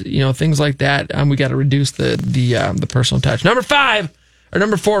 trophies, things like that. We got to reduce the personal touch.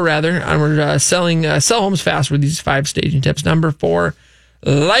 Number 4 rather. We're sell homes fast with these 5 staging tips. Number 4,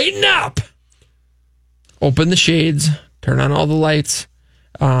 lighten up. Open the shades. Turn on all the lights.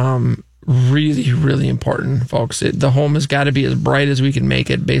 Really, really important, folks. The home has got to be as bright as we can make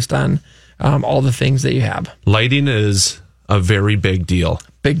it based on all the things that you have. Lighting is a very big deal.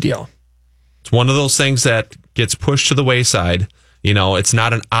 Big deal. It's one of those things that gets pushed to the wayside. It's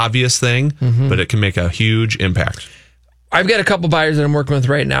not an obvious thing, but it can make a huge impact. I've got a couple buyers that I'm working with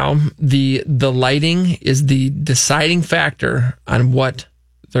right now. The lighting is the deciding factor on what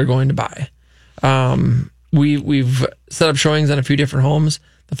they're going to buy. We've set up showings on a few different homes.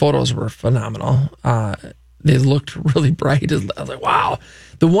 The photos were phenomenal. They looked really bright. I was like, wow.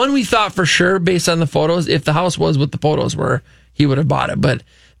 The one we thought for sure, based on the photos, if the house was what the photos were, he would have bought it. But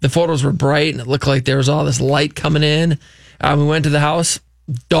the photos were bright, and it looked like there was all this light coming in. We went to the house,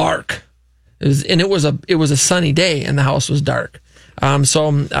 dark. It was a sunny day, and the house was dark.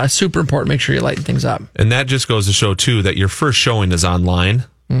 So super important. Make sure you lighten things up. And that just goes to show too that your first showing is online.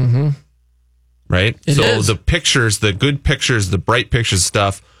 Mm-hmm. Right? It is. The pictures, the good pictures, the bright pictures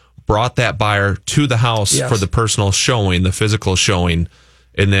stuff brought that buyer to the house for the personal showing, the physical showing.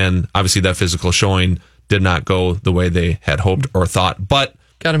 And then obviously that physical showing did not go the way they had hoped or thought, but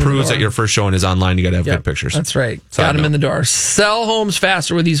proves that your first showing is online. You got to have good pictures. That's right. Got them in the door. Sell homes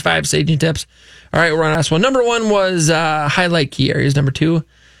faster with these 5 staging tips. All right, we're on last one. Number 1 was highlight key areas. Number 2,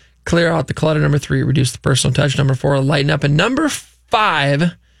 clear out the clutter. Number 3, reduce the personal touch. Number 4, lighten up. And number 5,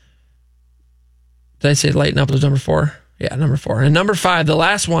 did I say lighten up was number 4? Yeah, number 4. And number 5, the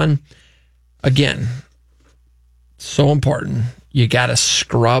last one, again, so important. You got to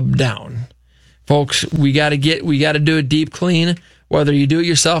scrub down. Folks, we got to do a deep clean, whether you do it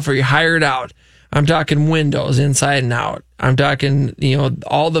yourself or you hire it out. I'm talking windows inside and out. I'm talking,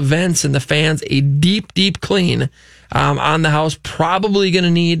 all the vents and the fans, a deep, deep clean on the house. Probably going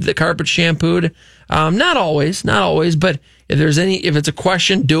to need the carpet shampooed. Not always, but if it's a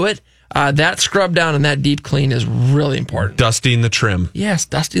question, do it. That scrub down and that deep clean is really important. Dusting the trim. Yes,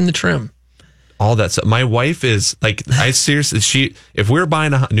 dusting the trim. All that stuff. My wife is like, if we were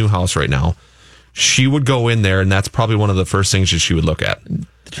buying a new house right now, she would go in there, and that's probably one of the first things that she would look at.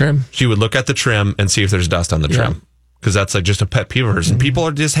 The trim. She would look at the trim and see if there's dust on the trim. Because that's like just a pet peeve of hers. And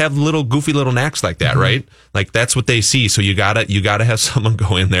people just have little goofy little knacks like that, right? Like that's what they see. So you gotta have someone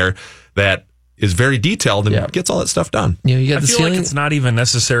go in there that is very detailed and gets all that stuff done. You got I feel like it's not even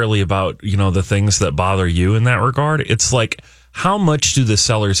necessarily about, the things that bother you in that regard. It's like, how much do the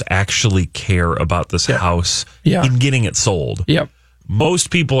sellers actually care about this house in getting it sold? Yep.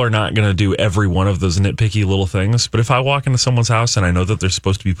 Most people are not going to do every one of those nitpicky little things. But if I walk into someone's house and I know that they're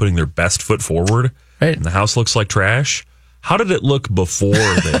supposed to be putting their best foot forward, and the house looks like trash, how did it look before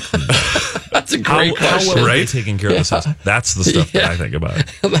they cleaned it? That's a great question. How well are they taking care of this house? That's the stuff that I think about.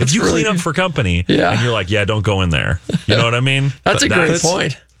 If you clean up for company and you're like, don't go in there. You know what I mean? That's a great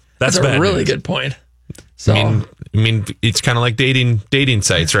point. That's a really good point. So, I mean, it's kind of like dating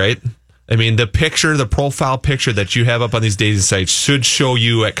sites, right? I mean, the profile picture that you have up on these dating sites should show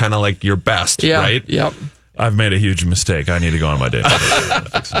you at kind of like your best, right? Yep. I've made a huge mistake. I need to go on my day.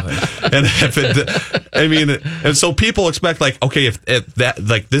 And and so people expect like, okay, if that,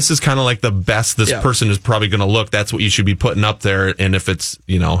 like, this is kind of like the best this person is probably going to look, that's what you should be putting up there. And if it's,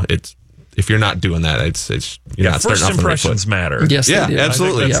 if you're not doing that, you're not starting off on the right foot. First impressions matter. Yes, they do.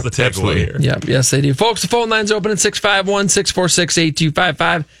 Absolutely. That's the takeaway here. Yep, yes, they do. Folks, the phone line's open at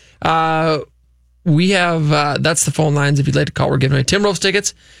 651-646-8255. We have, that's the phone lines if you'd like to call. We're giving away Tim Rose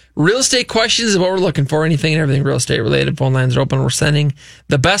tickets. Real estate questions is what we're looking for. Anything and everything real estate related. Phone lines are open. We're sending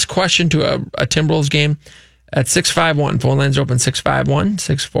the best question to a Tim Rose game at 651. Phone lines are open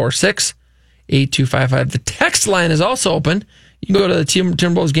 651-646-8255. The text line is also open. You can go to the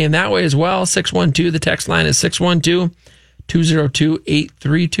Tim Rose game that way as well. 612. The text line is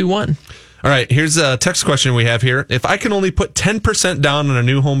 612-202-8321. All right, here's a text question we have here. If I can only put 10% down on a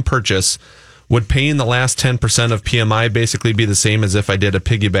new home purchase, would paying the last 10% of PMI basically be the same as if I did a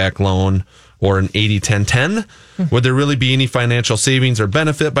piggyback loan or an 80-10-10? Would there really be any financial savings or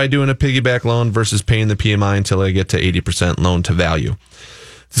benefit by doing a piggyback loan versus paying the PMI until I get to 80% loan to value?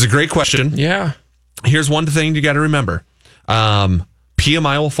 This is a great question. Yeah. Here's one thing you got to remember.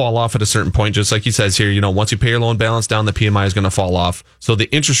 PMI will fall off at a certain point, just like he says here. Once you pay your loan balance down, the PMI is going to fall off. So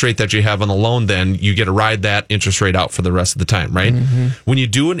the interest rate that you have on the loan, then you get to ride that interest rate out for the rest of the time, right? Mm-hmm. When you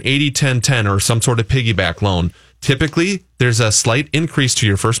do an 80-10-10 or some sort of piggyback loan, typically there's a slight increase to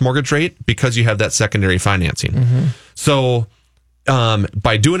your first mortgage rate because you have that secondary financing. Mm-hmm. So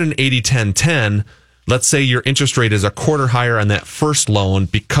by doing an 80-10-10, let's say your interest rate is a quarter higher on that first loan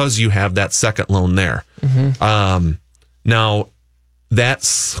because you have that second loan there. Mm-hmm. Now,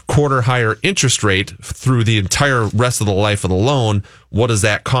 that's quarter higher interest rate through the entire rest of the life of the loan. What does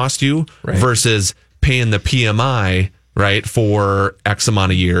that cost you versus paying the PMI, right, for X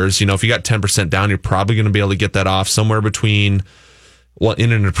amount of years? If you got 10% down, you're probably going to be able to get that off somewhere between,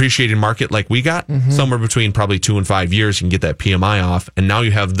 in an appreciating market like we got, somewhere between probably 2 and 5 years, you can get that PMI off. And now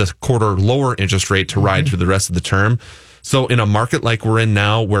you have the quarter lower interest rate to ride through the rest of the term. So in a market like we're in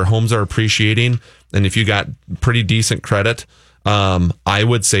now where homes are appreciating, and if you got pretty decent credit, I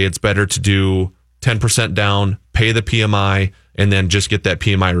would say it's better to do 10% down, pay the PMI, and then just get that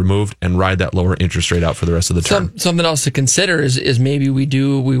PMI removed and ride that lower interest rate out for the rest of the term. Something else to consider is maybe we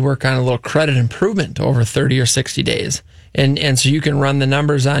work on a little credit improvement over 30 or 60 days. And so you can run the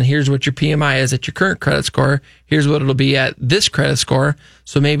numbers on here's what your PMI is at your current credit score. Here's what it'll be at this credit score.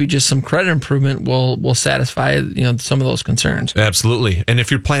 So maybe just some credit improvement will satisfy some of those concerns. Absolutely. And if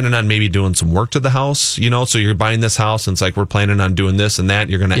you're planning on maybe doing some work to the house, so you're buying this house and it's like we're planning on doing this and that,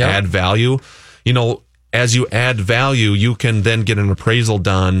 you're going to add value. As you add value, you can then get an appraisal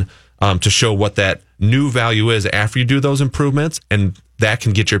done to show what that new value is after you do those improvements, and that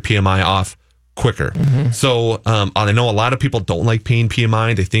can get your PMI off quicker. Mm-hmm. So I know a lot of people don't like paying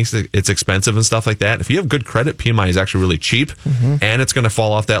PMI. They think it's expensive and stuff like that. If you have good credit, PMI is actually really cheap, and it's going to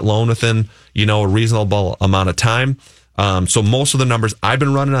fall off that loan within a reasonable amount of time. So most of the numbers I've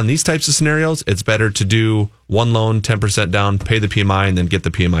been running on these types of scenarios, it's better to do one loan, 10% down, pay the PMI, and then get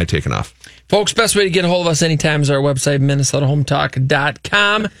the PMI taken off. Folks, best way to get a hold of us anytime is our website,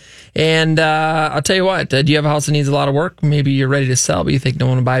 minnesotahometalk.com. And I'll tell you what, do you have a house that needs a lot of work? Maybe you're ready to sell, but you think no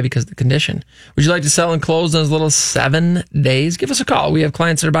one will buy because of the condition. Would you like to sell and close in as little as 7 days? Give us a call. We have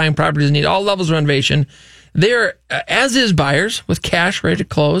clients that are buying properties that need all levels of renovation. They're, as is buyers, with cash ready to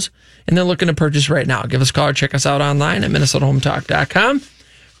close, and they're looking to purchase right now. Give us a call or check us out online at minnesotahometalk.com.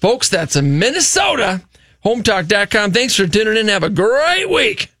 Folks, that's a minnesotahometalk.com. Thanks for tuning in. Have a great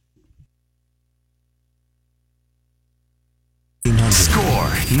week. Score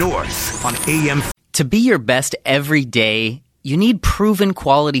North on AM. To be your best every day, you need proven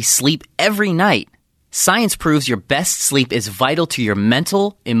quality sleep every night. Science proves your best sleep is vital to your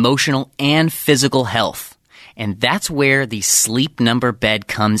mental, emotional, and physical health. And that's where the Sleep Number bed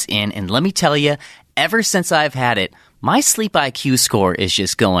comes in. And let me tell you, ever since I've had it, my sleep IQ score is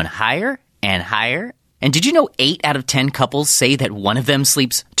just going higher and higher. And did you know 8 out of 10 couples say that one of them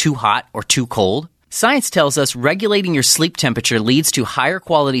sleeps too hot or too cold? Science tells us regulating your sleep temperature leads to higher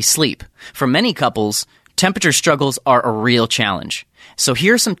quality sleep. For many couples, temperature struggles are a real challenge. So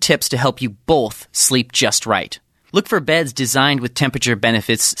here are some tips to help you both sleep just right. Look for beds designed with temperature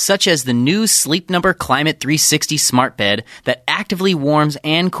benefits, such as the new Sleep Number Climate 360 Smart Bed that actively warms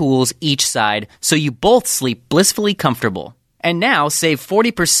and cools each side so you both sleep blissfully comfortable. And now save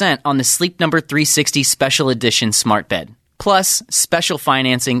 40% on the Sleep Number 360 Special Edition Smart Bed, plus special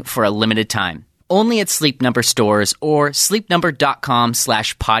financing for a limited time. Only at Sleep Number stores or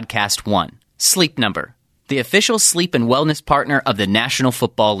sleepnumber.com/podcast1. Sleep Number, the official sleep and wellness partner of the National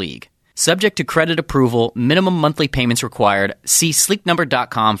Football League. Subject to credit approval, minimum monthly payments required. See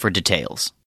sleepnumber.com for details.